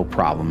chest, no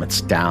problem.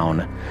 It's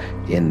down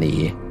in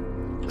the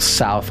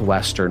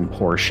southwestern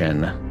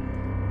portion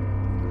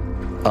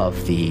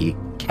of the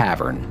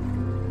cavern.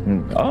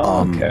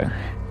 Okay.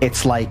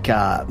 It's like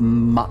a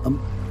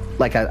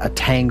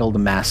tangled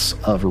mess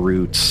of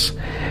roots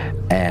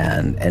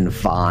and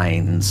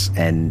vines,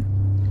 and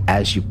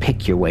as you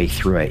pick your way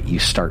through it, you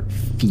start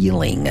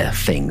feeling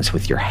things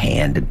with your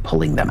hand and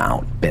pulling them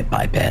out bit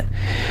by bit.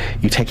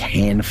 You take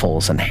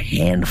handfuls and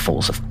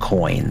handfuls of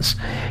coins.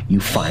 You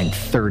find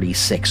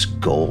 36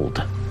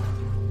 gold.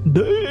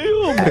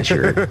 Damn! As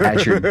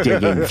you're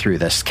digging through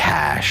this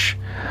cache,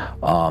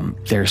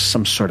 there's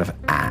some sort of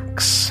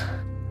axe.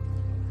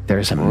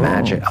 There's a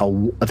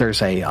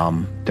there's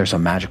a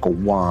magical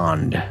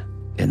wand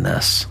in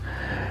this.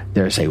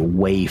 There's a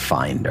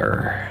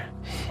wayfinder,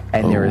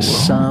 and there is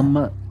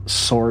some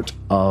sort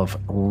of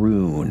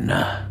rune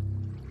that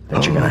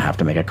you're going to have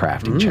to make a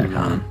crafting check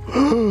on.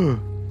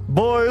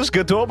 Boys,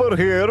 get over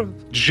here.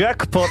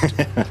 Jackpot.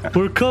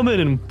 We're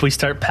coming, and we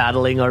start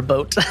paddling our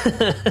boat.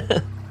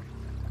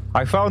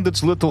 I found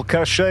its little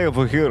cache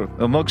over here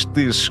amongst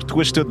these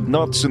twisted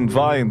nuts and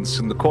vines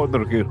in the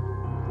corner here.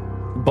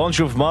 Bunch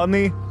of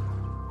money,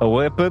 a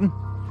weapon.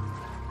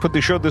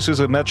 Pretty sure this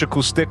is a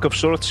magical stick of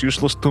sorts,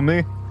 useless to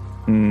me.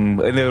 And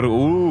a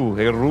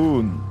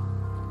rune.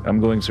 I'm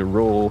going to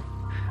roll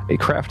a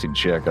crafting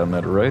check on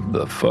that right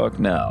the fuck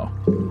now.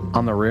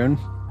 On the rune?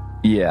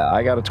 Yeah,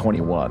 I got a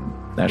 21.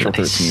 Natural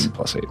Nice. 13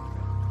 plus 8.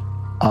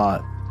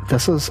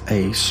 This is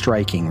a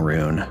striking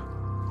rune.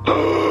 The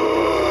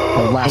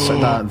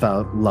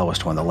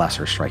lowest one, the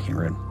lesser striking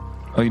rune.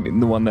 Oh, you mean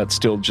the one that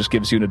still just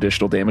gives you an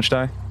additional damage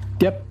die?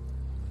 Yep.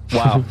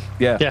 Wow.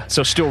 Yeah. Yeah.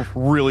 So still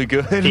really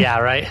good. Yeah,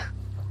 right?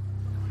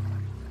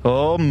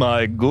 Oh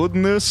my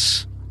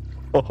goodness.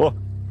 Oh,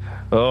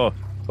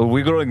 are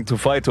we going to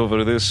fight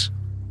over this?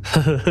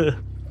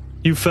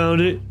 You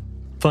found it?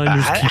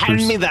 Finders keepers.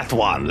 Hand me that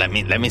one. Let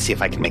me see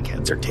if I can make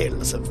heads or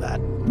tails of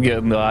that. Yeah,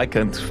 no, I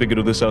can't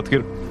figure this out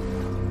here.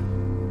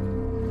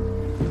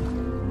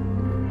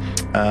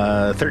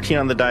 13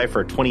 on the die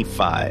for a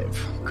 25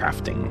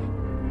 crafting.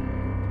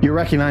 You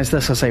recognize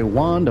this as a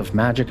Wand of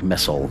Magic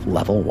Missile,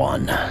 level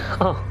 1.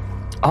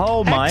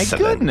 Oh my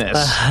Excellent. goodness.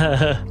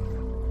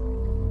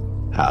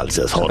 I'll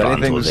just hold on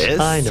to anything's- this.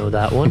 I know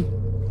that one.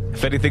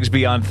 If anything's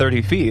beyond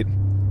 30 feet,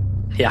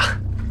 Yeah.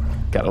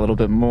 got a little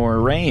bit more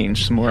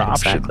range, some more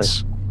Exactly.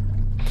 options.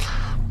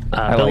 Bill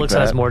like looks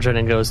at his that. Mordred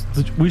and goes,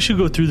 We should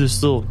go through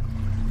this little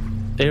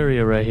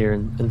area right here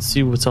and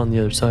see what's on the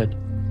other side.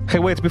 Hey,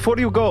 wait, before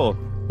you go,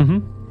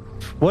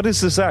 what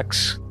is this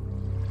axe?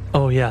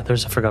 Oh, yeah, I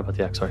forgot about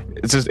the axe, sorry.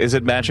 Is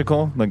it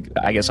magical? Like,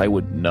 I guess I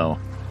wouldn't know.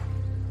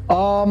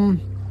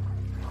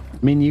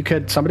 I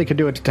mean, somebody could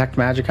do a detect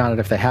magic on it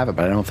if they have it,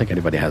 but I don't think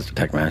anybody has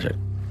detect magic.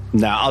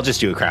 No, I'll just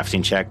do a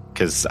crafting check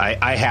because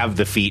I have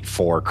the feat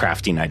for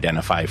crafting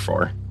identify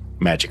for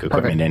magic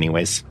equipment Perfect.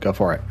 anyways. Go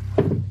for it.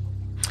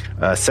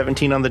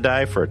 17 on the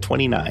die for a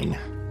 29.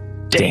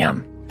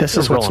 damn. This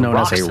is what's rolling known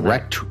as rocks a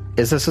tonight.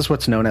 this is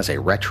what's known as a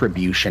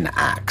retribution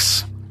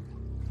axe.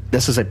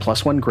 This is a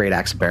 +1 great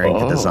axe bearing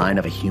the design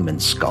of a human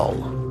skull.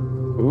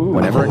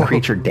 Whenever a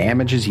creature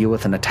damages you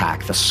with an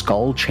attack, the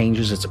skull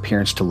changes its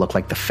appearance to look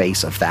like the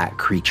face of that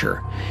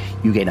creature.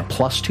 You gain a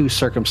 +2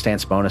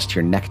 circumstance bonus to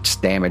your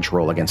next damage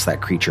roll against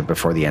that creature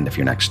before the end of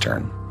your next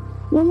turn.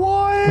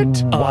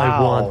 What?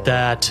 I want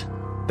that.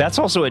 That's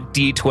also a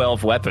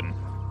D12 weapon,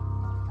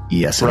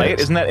 Yes, it right?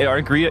 is. Isn't that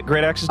our great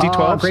axes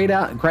D12?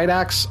 Great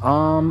axe.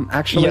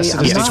 Actually, Yes, it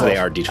I'm is Yes, not- they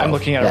are D12. I'm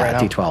looking at it right now.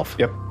 D12.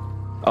 Yep.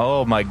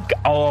 Oh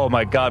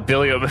my god,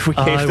 Billiam! If we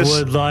gave I this,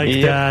 would like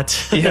Yep.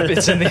 that. Yep,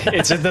 it's in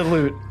the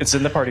loot. It's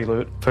in the party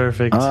loot.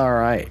 Perfect. All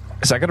right.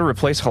 is that going to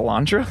replace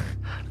Halandra?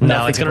 No,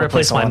 Nothing it's going to can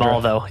replace replace my Alondra.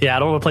 maul, though. Yeah,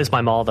 it'll replace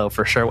my maul, though,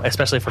 for sure,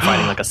 especially for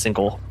fighting like a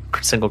single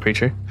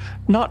creature.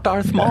 Not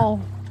Darth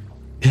Maul.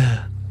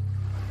 Yeah.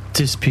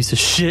 This piece of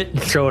shit.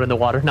 Throw it in the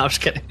water. No, I'm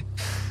just kidding.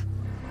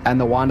 And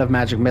the Wand of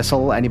Magic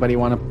Missile, anybody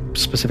want to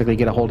specifically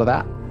get a hold of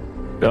that?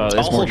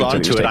 I'll hold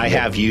on to it. I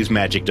have used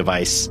magic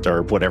device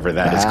or whatever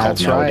that is called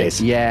That's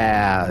nowadays. right.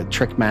 Yeah,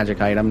 trick magic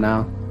item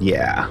now.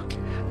 Yeah. I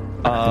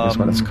think that's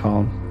what it's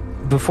called.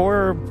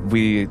 Before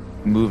we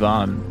move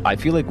on, I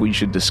feel like we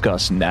should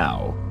discuss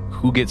now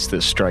who gets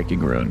this striking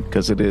rune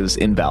because it is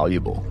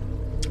invaluable.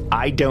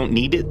 I don't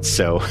need it,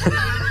 so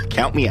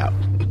count me out.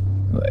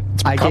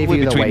 It's I gave probably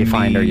you the between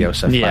Wayfinder, me-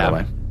 Yosef, by Yeah. the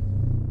way.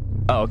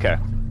 Oh, okay.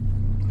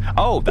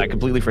 Oh, I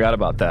completely forgot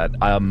about that.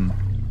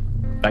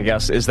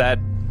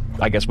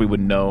 I guess we would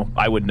know.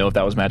 I would know if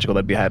that was magical.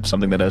 That'd be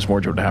something that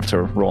Esmorge would have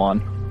to roll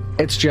on.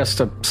 It's just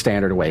a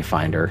standard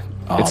Wayfinder.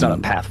 It's not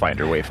a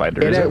Pathfinder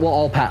Wayfinder, is it? Well,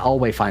 all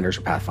Wayfinders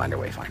are Pathfinder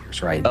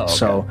Wayfinders, right? Oh, okay.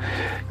 So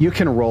you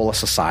can roll a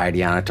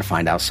society on it to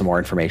find out some more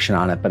information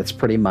on it, but it's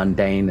pretty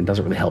mundane and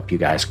doesn't really help you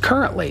guys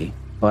currently,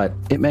 but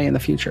it may in the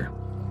future.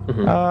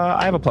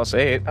 I have a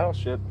 +8. Oh,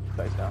 shit.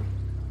 Dice down.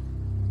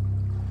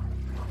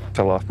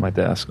 Fell off my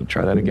desk. I'll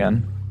try that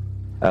again.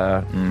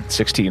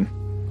 16.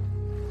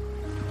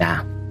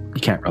 Nah,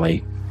 you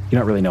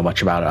don't really know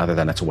much about it other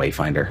than it's a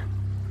Wayfinder.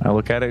 I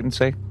look at it and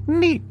say,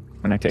 neat,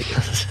 and I take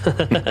it.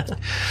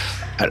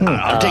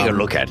 I'll take a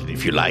look at it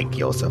if you like,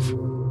 Joseph.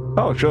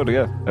 Oh, sure,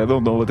 yeah. I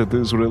don't know what it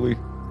is really.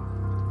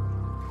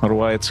 Or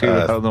why it's here.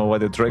 I don't know why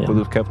the Drake would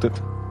have kept it.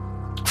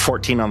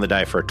 14 on the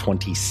die for a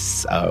 20.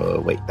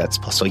 Wait, that's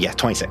plus. So yeah,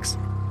 26.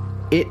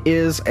 It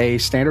is a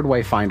standard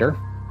Wayfinder.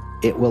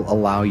 It will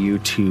allow you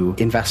to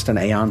invest an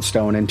Aeon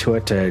Stone into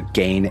it to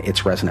gain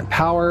its resonant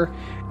power,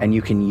 and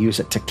you can use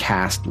it to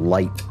cast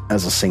light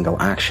as a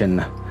single action,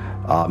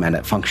 and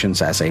it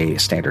functions as a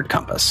standard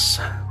compass.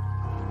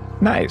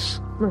 Nice.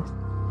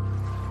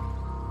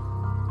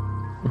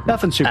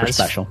 Nothing super As-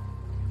 special.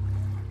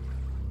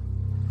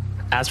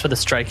 As for the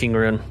striking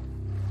rune,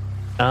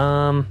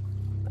 I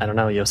don't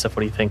know, Yosef.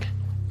 What do you think?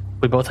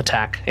 We both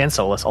attack, and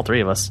Solus, all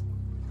three of us.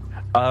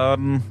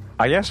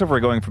 I guess if we're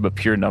going from a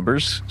pure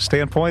numbers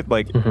standpoint,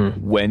 like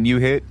when you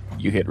hit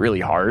really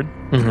hard.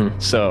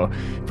 So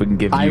if we can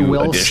give you I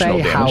will additional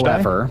say, damage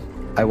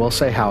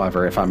die.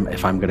 however, if I'm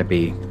going to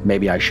be,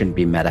 maybe I shouldn't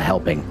be meta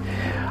helping.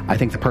 I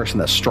think the person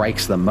that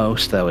strikes the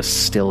most though is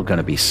still going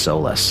to be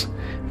Solus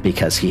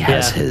because he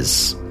has Yeah.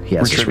 his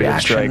Retributive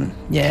reaction. strike.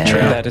 Yeah.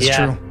 That is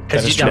true.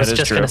 Because That is I was true. just That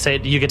is going to say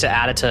you get to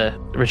add it to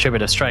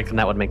retributive strike, and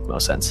that would make the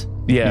most sense.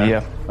 Yeah.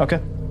 Yeah. Okay.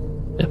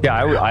 Yeah,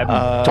 I'm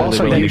totally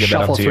Also, willing you to give that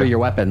shuffle up to through you. your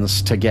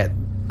weapons to get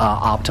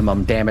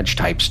optimum damage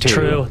types too.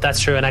 True, that's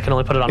true, and I can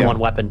only put it on Yeah. one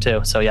weapon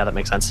too. So yeah, that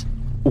makes sense.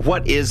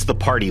 What is the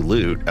party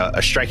loot?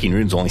 A striking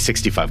rune's only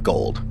 65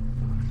 gold.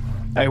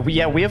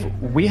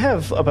 We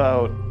have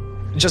about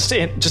just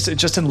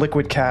in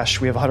liquid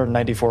cash we have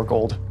 194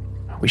 gold.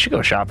 We should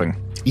go shopping.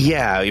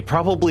 Yeah, you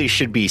probably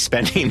should be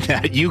spending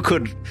that.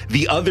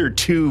 The other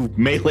two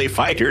melee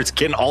fighters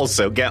can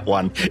also get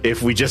one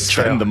if we just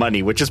spend the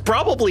money, which is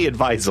probably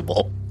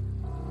advisable.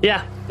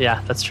 Yeah,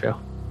 that's true.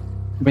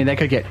 I mean, they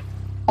could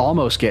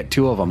almost get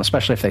two of them,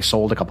 especially if they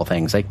sold a couple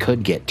things. They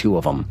could get two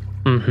of them.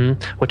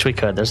 Which we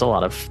could. There's a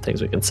lot of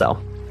things we can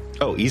sell.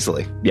 Oh,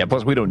 easily. Yeah,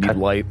 plus we don't need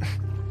light.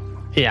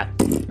 Yeah,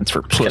 It's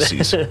for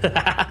pussies.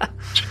 I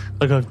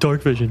got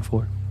dark vision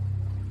for.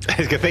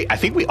 I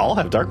think we all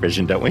have dark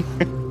vision, don't we?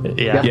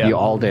 yeah. You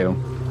all do.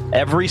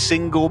 Every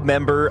single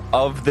member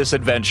of this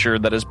adventure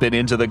that has been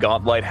into the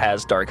Gauntlet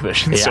has dark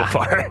vision so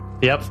far.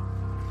 Yep.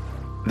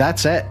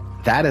 That's it.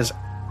 That is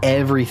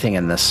everything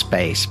in this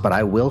space. But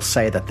I will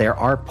say that there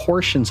are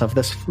portions of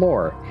this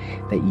floor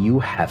that you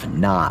have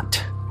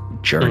not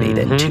journeyed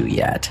into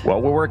yet.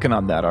 Well, we're working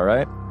on that, all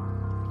right?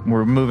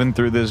 We're moving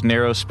through this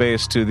narrow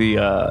space to the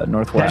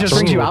northwest. That just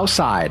brings you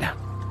outside.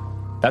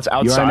 That's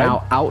outside? You are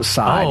now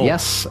outside. Oh.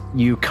 Yes,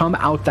 you come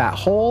out that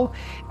hole,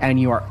 and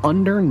you are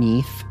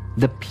underneath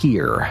the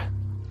pier.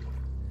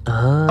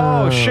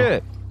 Oh,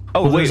 shit.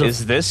 Oh, Well, wait,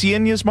 there's is this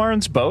Yin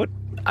Yasmarin's boat?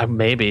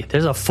 Maybe.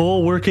 There's a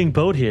full working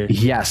boat here.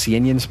 Yes,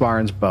 Yinyan's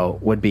Barnes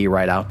boat would be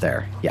right out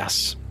there.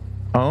 Yes.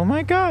 Oh,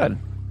 my God.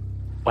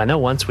 I know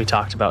once we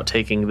talked about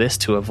taking this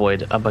to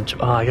avoid a bunch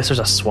of... Oh, I guess there's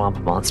a swamp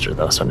monster,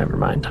 though, so never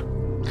mind.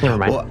 Never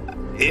mind. Well,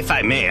 if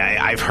I may,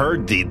 I've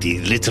heard the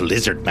little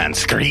lizard man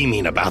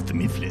screaming about the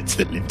Mifflets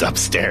that lived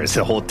upstairs.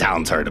 The whole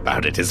town's heard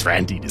about it. His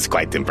ranting is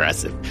quite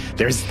impressive.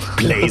 There's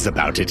plays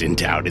about it in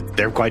town.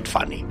 They're quite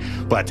funny.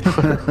 But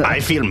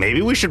I feel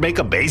maybe we should make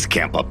a base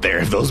camp up there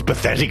if those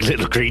pathetic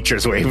little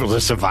creatures were able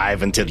to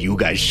survive until you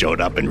guys showed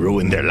up and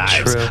ruined their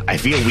lives. True. I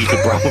feel we could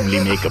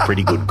probably make a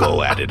pretty good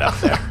go at it up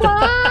there.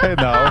 Hey,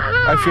 now,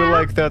 I feel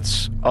like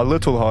that's a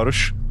little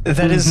harsh.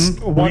 That is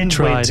one way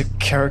tried. to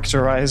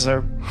characterize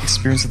our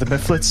experience of the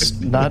Mifflets.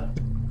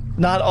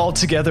 Not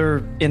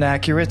altogether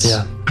inaccurate.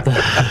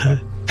 Yeah.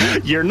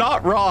 You're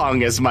not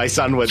wrong, as my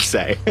son would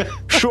say.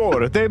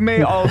 Sure, they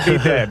may all be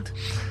dead.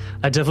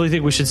 I definitely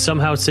think we should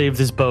somehow save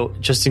this boat,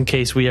 just in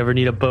case we ever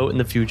need a boat in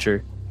the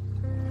future.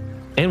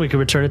 And we could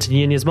return it to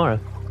Yin Yasmara.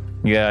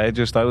 Yeah,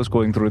 I was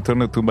going to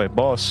return it to my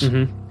boss.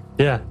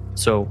 Yeah,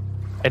 so...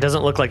 It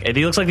doesn't look like... It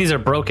looks like these are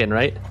broken,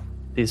 right?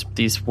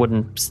 These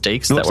wooden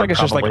stakes It that looks were like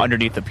it's just like probably-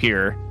 underneath the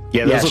pier.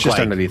 Yeah, Yeah, those it's look just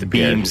like underneath the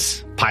pier.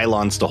 beams,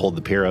 pylons to hold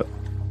the pier up.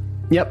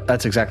 Yep,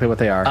 that's exactly what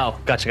they are. Oh,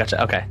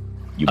 gotcha. Okay.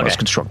 You Okay. must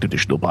construct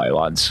additional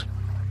pylons.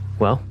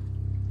 Well,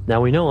 now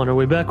we know on our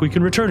way back we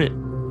can return it.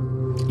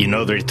 You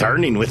know, the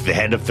returning with the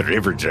head of the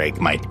river drake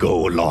might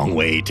go a long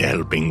way to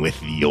helping with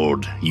the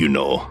old,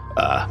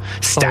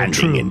 standing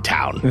true. in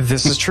town.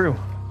 This is true.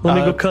 Let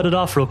me go cut it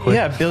off real quick.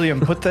 Yeah, Billiam,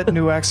 put that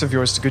new axe of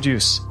yours to good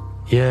use.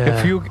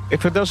 Yeah.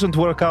 If it doesn't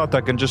work out,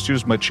 I can just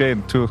use my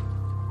chain too.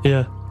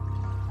 Yeah.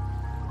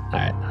 All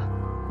right.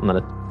 I'm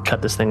going to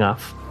cut this thing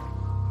off.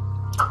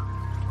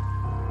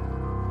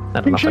 I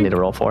don't know if I need to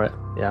roll for it.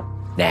 Yeah.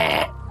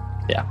 Nah.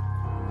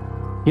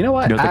 Yeah. You know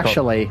what? You know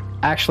what they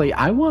Actually,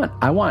 I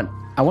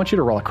want you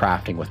to roll a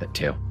crafting with it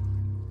too.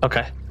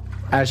 Okay.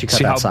 As you cut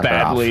See that how sucker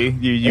badly off.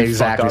 you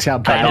exactly. fuck See how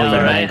up. badly you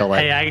right? mangle it.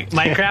 Hey,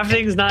 my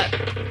crafting's not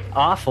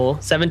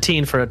awful.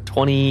 17 for a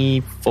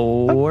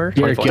 24.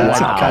 You're 24. good. That's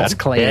not Cuts bad.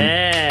 clean.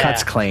 Yeah.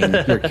 Cuts clean.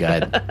 You're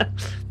good.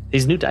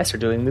 These new dice are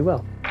doing me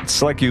well.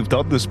 It's like you've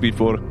done this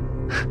before.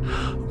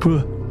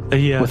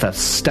 Yeah. With a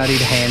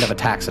studied hand of a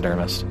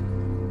taxidermist.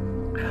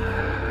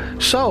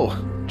 So,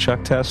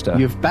 Chuck Testa.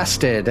 you've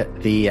bested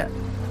the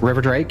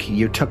river drake.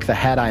 You took the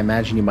head. I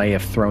imagine you may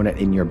have thrown it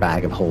in your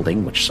bag of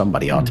holding, which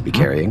somebody ought to be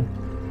carrying.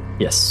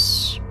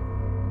 Yes.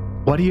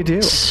 What do you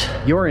do?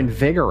 You're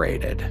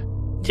invigorated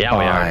Yeah,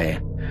 we are.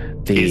 by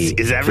the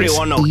Is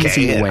everyone this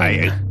easy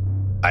okay? win.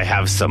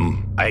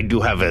 I do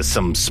have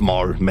some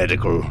small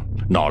medical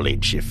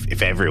knowledge.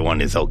 If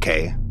everyone is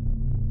okay,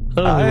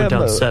 Oh, we I went am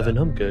down a- 7.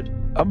 I'm good.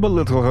 I'm a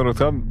little hurt.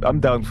 I'm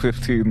down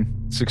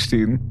 15,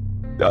 16.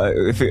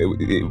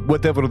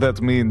 Whatever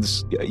that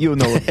means, you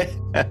know.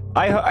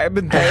 I'm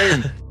in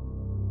pain.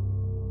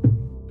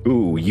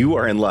 ooh, you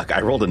are in luck.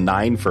 I rolled a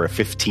 9 for a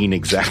 15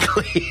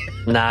 exactly.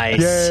 Nice.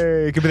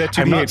 Yay! Give me that 2d8,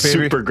 I'm not baby.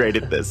 super great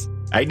at this.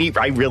 I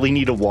really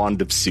need a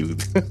wand of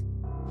soothe.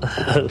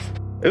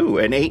 Ooh,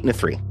 an 8 and a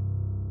 3.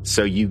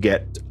 So you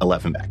get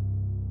 11 back.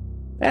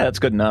 Yeah, that's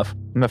good enough.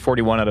 I'm at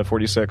 41 out of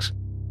 46.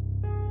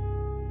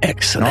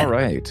 Excellent. All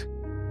right.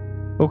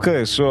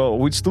 Okay, so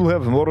we still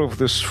have more of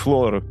this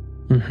floor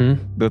Mm-hmm.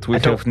 that we I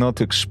don't- have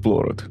not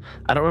explored.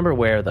 I don't remember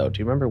where, though. Do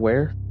you remember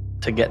where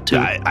to get to?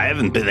 I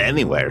haven't been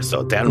anywhere,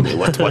 so tell me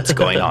what's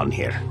going on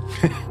here.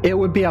 It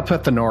would be up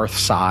at the north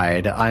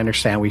side. I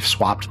understand we've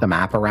swapped the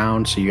map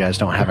around, so you guys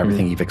don't have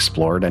everything you've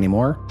explored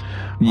anymore.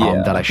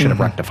 Yeah. That I should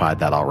have rectified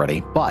that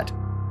already. But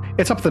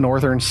it's up the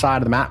northern side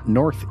of the map,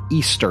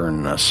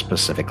 northeastern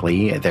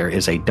specifically. There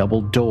is a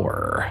double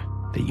door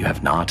that you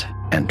have not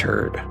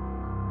entered.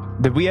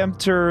 Did we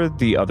enter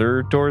the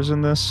other doors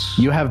in this?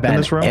 You have in been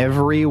this room?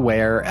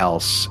 everywhere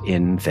else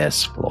in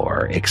this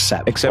floor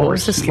except What for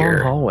was this long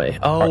here. hallway?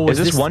 Oh, Is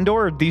this one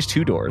door or these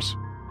two doors?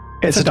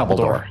 It's a double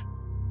door.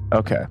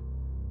 Okay.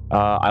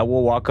 I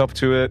will walk up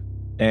to it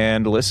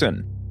and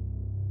listen.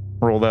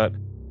 Roll that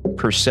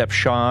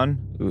perception.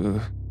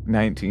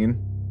 19.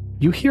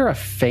 You hear a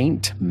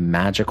faint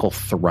magical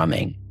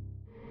thrumming.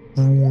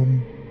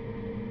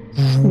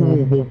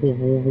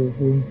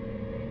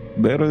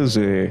 There is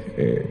a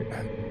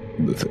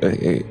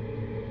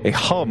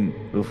hum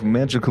of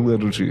magical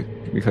energy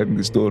behind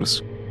these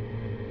doors.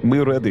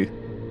 We're ready.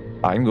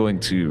 I'm going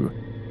to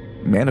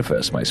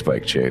manifest my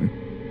spike chain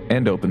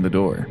and open the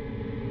door.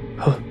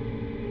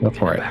 Go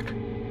for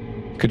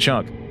it.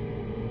 Ka-chunk.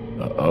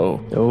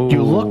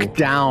 You look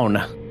down,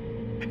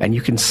 and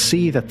you can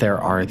see that there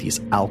are these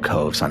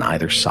alcoves on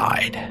either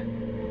side.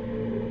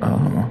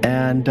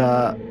 And,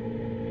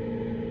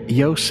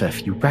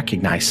 Yosef, you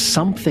recognize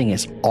something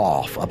is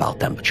off about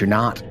them, but you're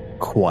not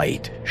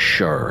quite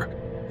sure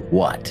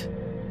what.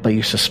 But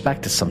you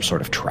suspect it's some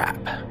sort of trap.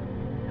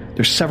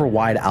 There's several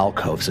wide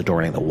alcoves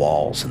adorning the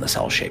walls in this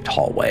L-shaped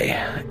hallway,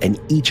 and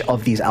each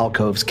of these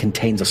alcoves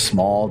contains a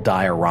small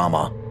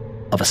diorama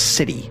of a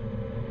city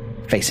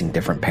facing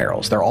different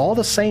perils. They're all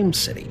the same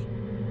city.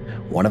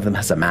 One of them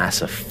has a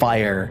massive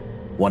fire.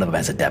 One of them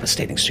has a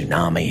devastating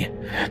tsunami.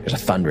 There's a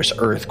thunderous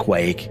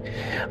earthquake,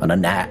 an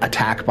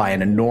attack by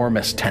an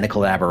enormous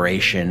tentacle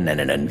aberration,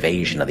 and an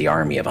invasion of the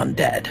army of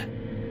undead.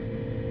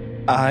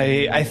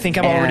 I think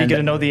I'm already going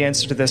to know the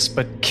answer to this,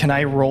 but can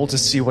I roll to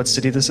see what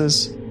city this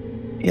is?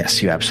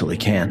 Yes, you absolutely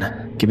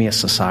can. Give me a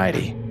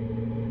society.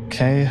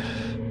 Okay.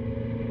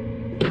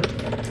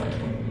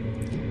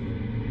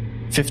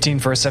 15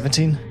 for a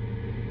 17.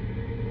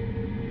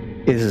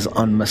 It is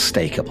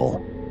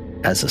unmistakable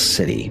as a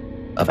city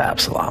of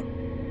Absalom.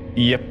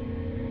 Yep.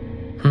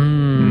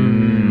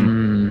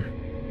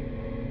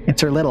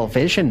 It's her little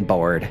vision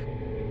board.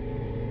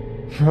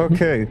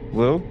 Okay,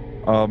 well,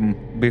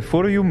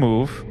 before you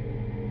move,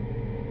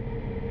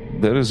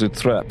 there is a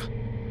trap.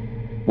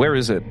 Where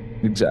is it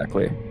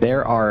exactly?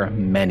 There are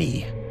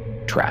many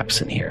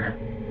traps in here.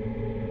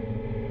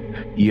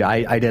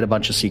 I did a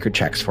bunch of secret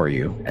checks for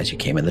you as you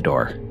came in the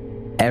door.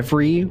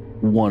 Every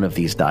one of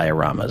these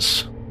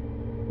dioramas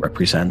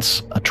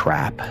represents a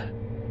trap.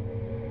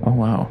 Oh,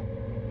 wow.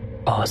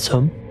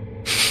 Awesome.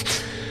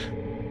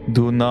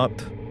 Do not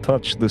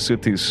touch the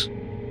cities.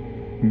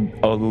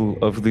 All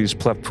of these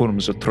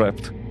platforms are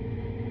trapped.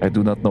 I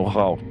do not know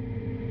how.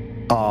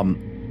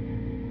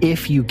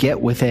 If you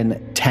get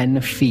within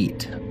 10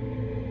 feet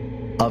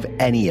of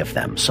any of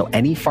them, so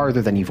any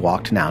farther than you've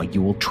walked now,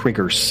 you will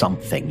trigger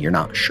something. You're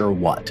not sure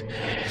what.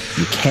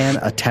 You can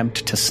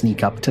attempt to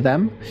sneak up to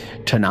them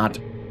to not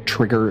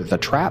trigger the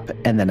trap,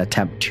 and then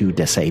attempt to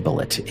disable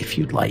it if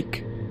you'd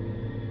like.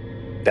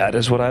 That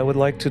is what I would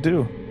like to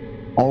do.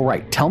 All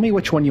right, tell me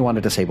which one you want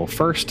to disable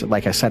first.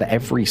 Like I said,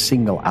 every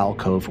single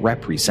alcove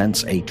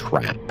represents a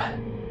trap.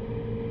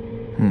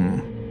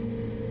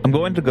 I'm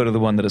going to go to the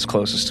one that is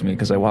closest to me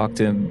because I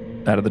walked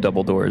in out of the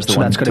double doors. So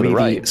that's going to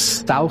be the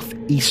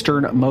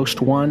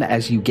southeasternmost one.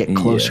 As you get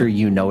closer,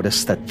 you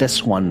notice that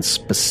this one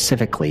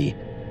specifically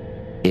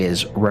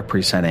is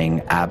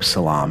representing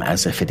Absalom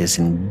as if it is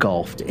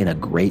engulfed in a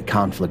great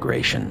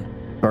conflagration,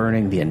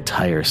 burning the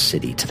entire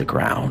city to the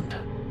ground.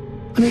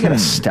 Let me get a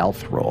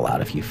stealth roll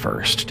out of you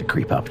first to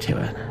creep up to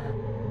it.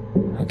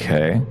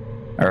 Okay.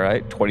 All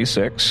right,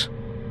 26.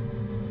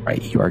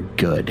 Right, you are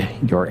good.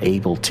 You're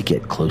able to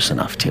get close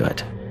enough to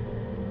it.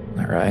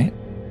 All right.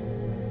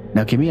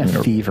 Now give me a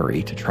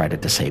thievery to try to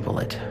disable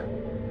it.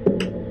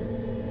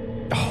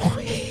 Oh,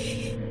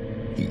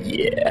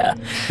 yeah.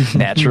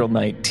 Natural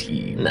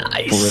 19.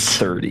 Nice. For a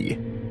 30.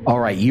 All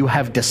right, you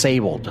have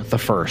disabled the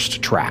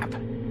first trap,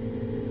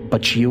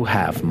 but you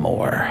have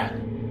more.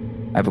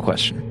 I have a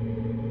question.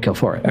 Go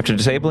for it. After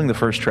disabling the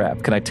first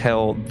trap, can I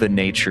tell the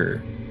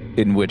nature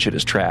in which it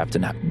is trapped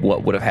and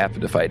what would have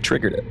happened if I had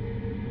triggered it?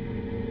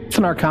 It's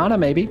an Arcana,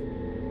 maybe.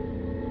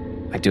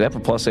 I do have a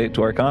 +8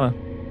 to Arcana.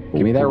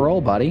 Give me that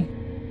roll, buddy.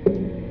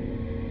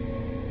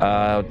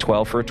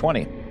 12 for a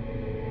 20.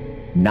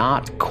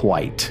 Not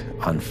quite,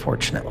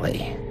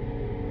 unfortunately.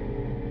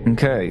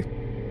 Okay.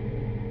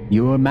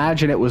 You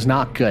imagine it was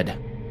not good.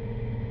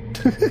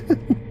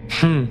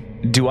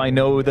 Do I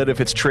know that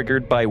if it's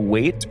triggered by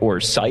weight or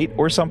sight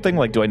or something?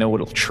 Like, do I know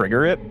what'll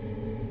trigger it?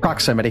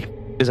 Proximity.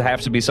 Does it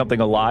have to be something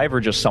alive or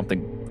just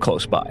something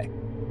close by?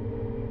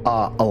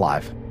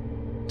 Alive.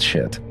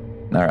 Shit.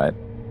 All right.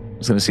 I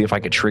was going to see if I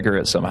could trigger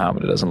it somehow,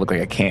 but it doesn't look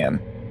like I can.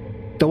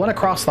 The one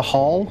across the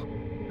hall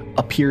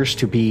appears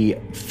to be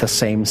the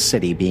same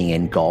city being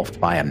engulfed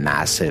by a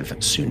massive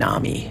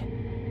tsunami.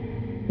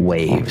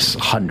 Waves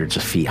hundreds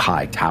of feet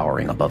high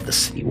towering above the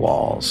city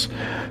walls,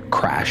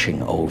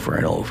 crashing over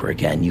and over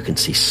again. You can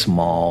see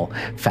small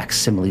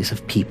facsimiles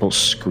of people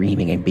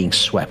screaming and being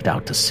swept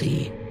out to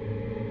sea.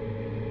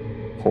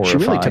 Horrifying.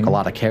 She really took a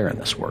lot of care in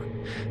this work.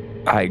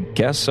 I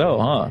guess so,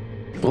 huh?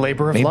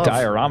 Labor of Made love.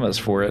 dioramas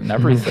for it and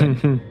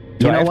everything.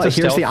 You know what?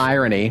 Here's the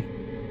irony.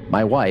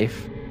 My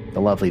wife,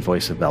 the lovely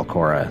voice of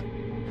Belcora,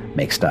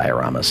 makes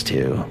dioramas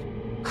too.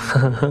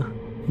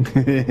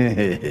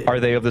 Are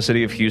they of the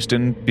city of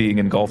Houston being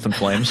engulfed in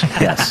flames?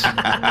 Yes.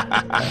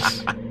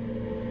 Yes.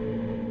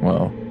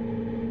 Well,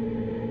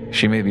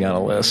 she may be on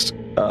a list.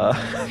 All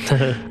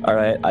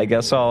right, I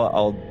guess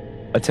I'll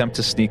attempt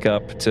to sneak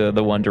up to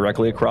the one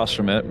directly across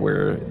from it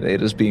where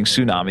it is being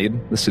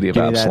tsunamied, the city of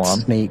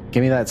Absalom.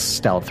 Give me that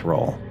stealth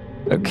roll.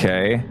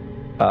 Okay.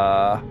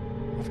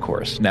 Of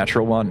course,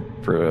 natural 1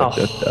 for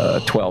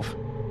a 12.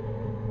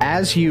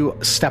 As you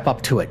step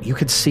up to it, you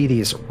could see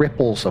these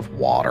ripples of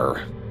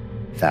water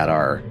that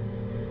are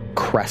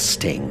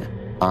cresting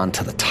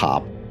onto the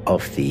top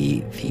of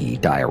the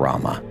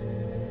diorama.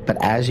 But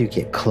as you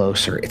get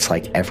closer, it's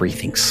like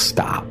everything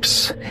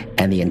stops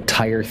and the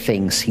entire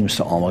thing seems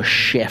to almost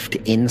shift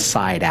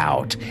inside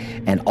out,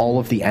 and all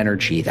of the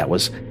energy that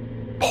was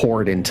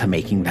poured into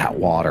making that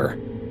water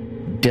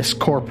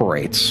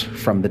discorporates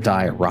from the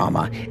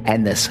diorama,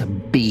 and this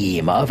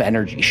beam of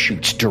energy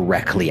shoots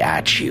directly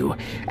at you,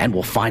 and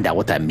we'll find out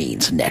what that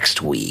means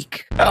next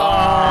week. Oh,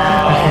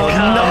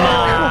 come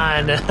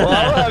on. Well,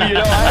 I'll have you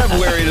know, I have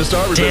Larry to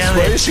start with this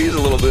place. He's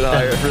a little bit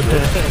higher for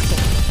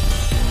this.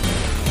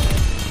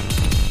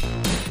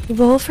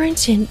 Roll for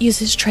Intent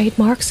uses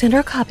trademarks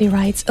and/or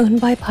copyrights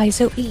owned by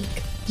Paizo Inc.,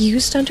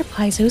 used under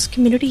Paizo's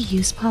community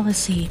use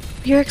policy.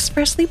 We are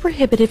expressly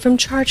prohibited from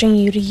charging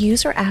you to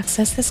use or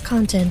access this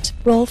content.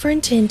 Roll for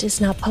Intent is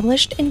not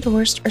published,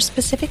 endorsed, or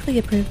specifically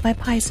approved by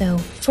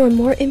Paizo. For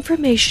more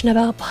information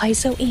about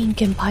Paizo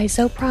Inc. and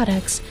Paizo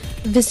products,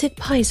 visit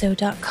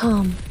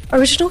paizo.com.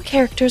 Original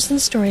characters and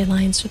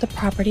storylines are the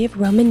property of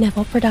Roman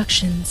Neville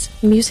Productions.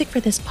 Music for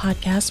this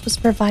podcast was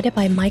provided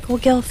by Michael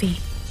Gelfie,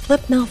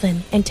 Flip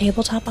Melvin, and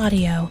Tabletop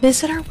Audio.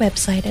 Visit our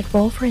website at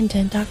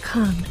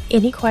rollforintent.com.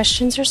 Any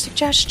questions or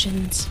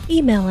suggestions,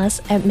 email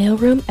us at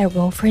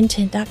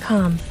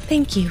mailroom@rollforintent.com.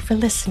 Thank you for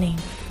listening.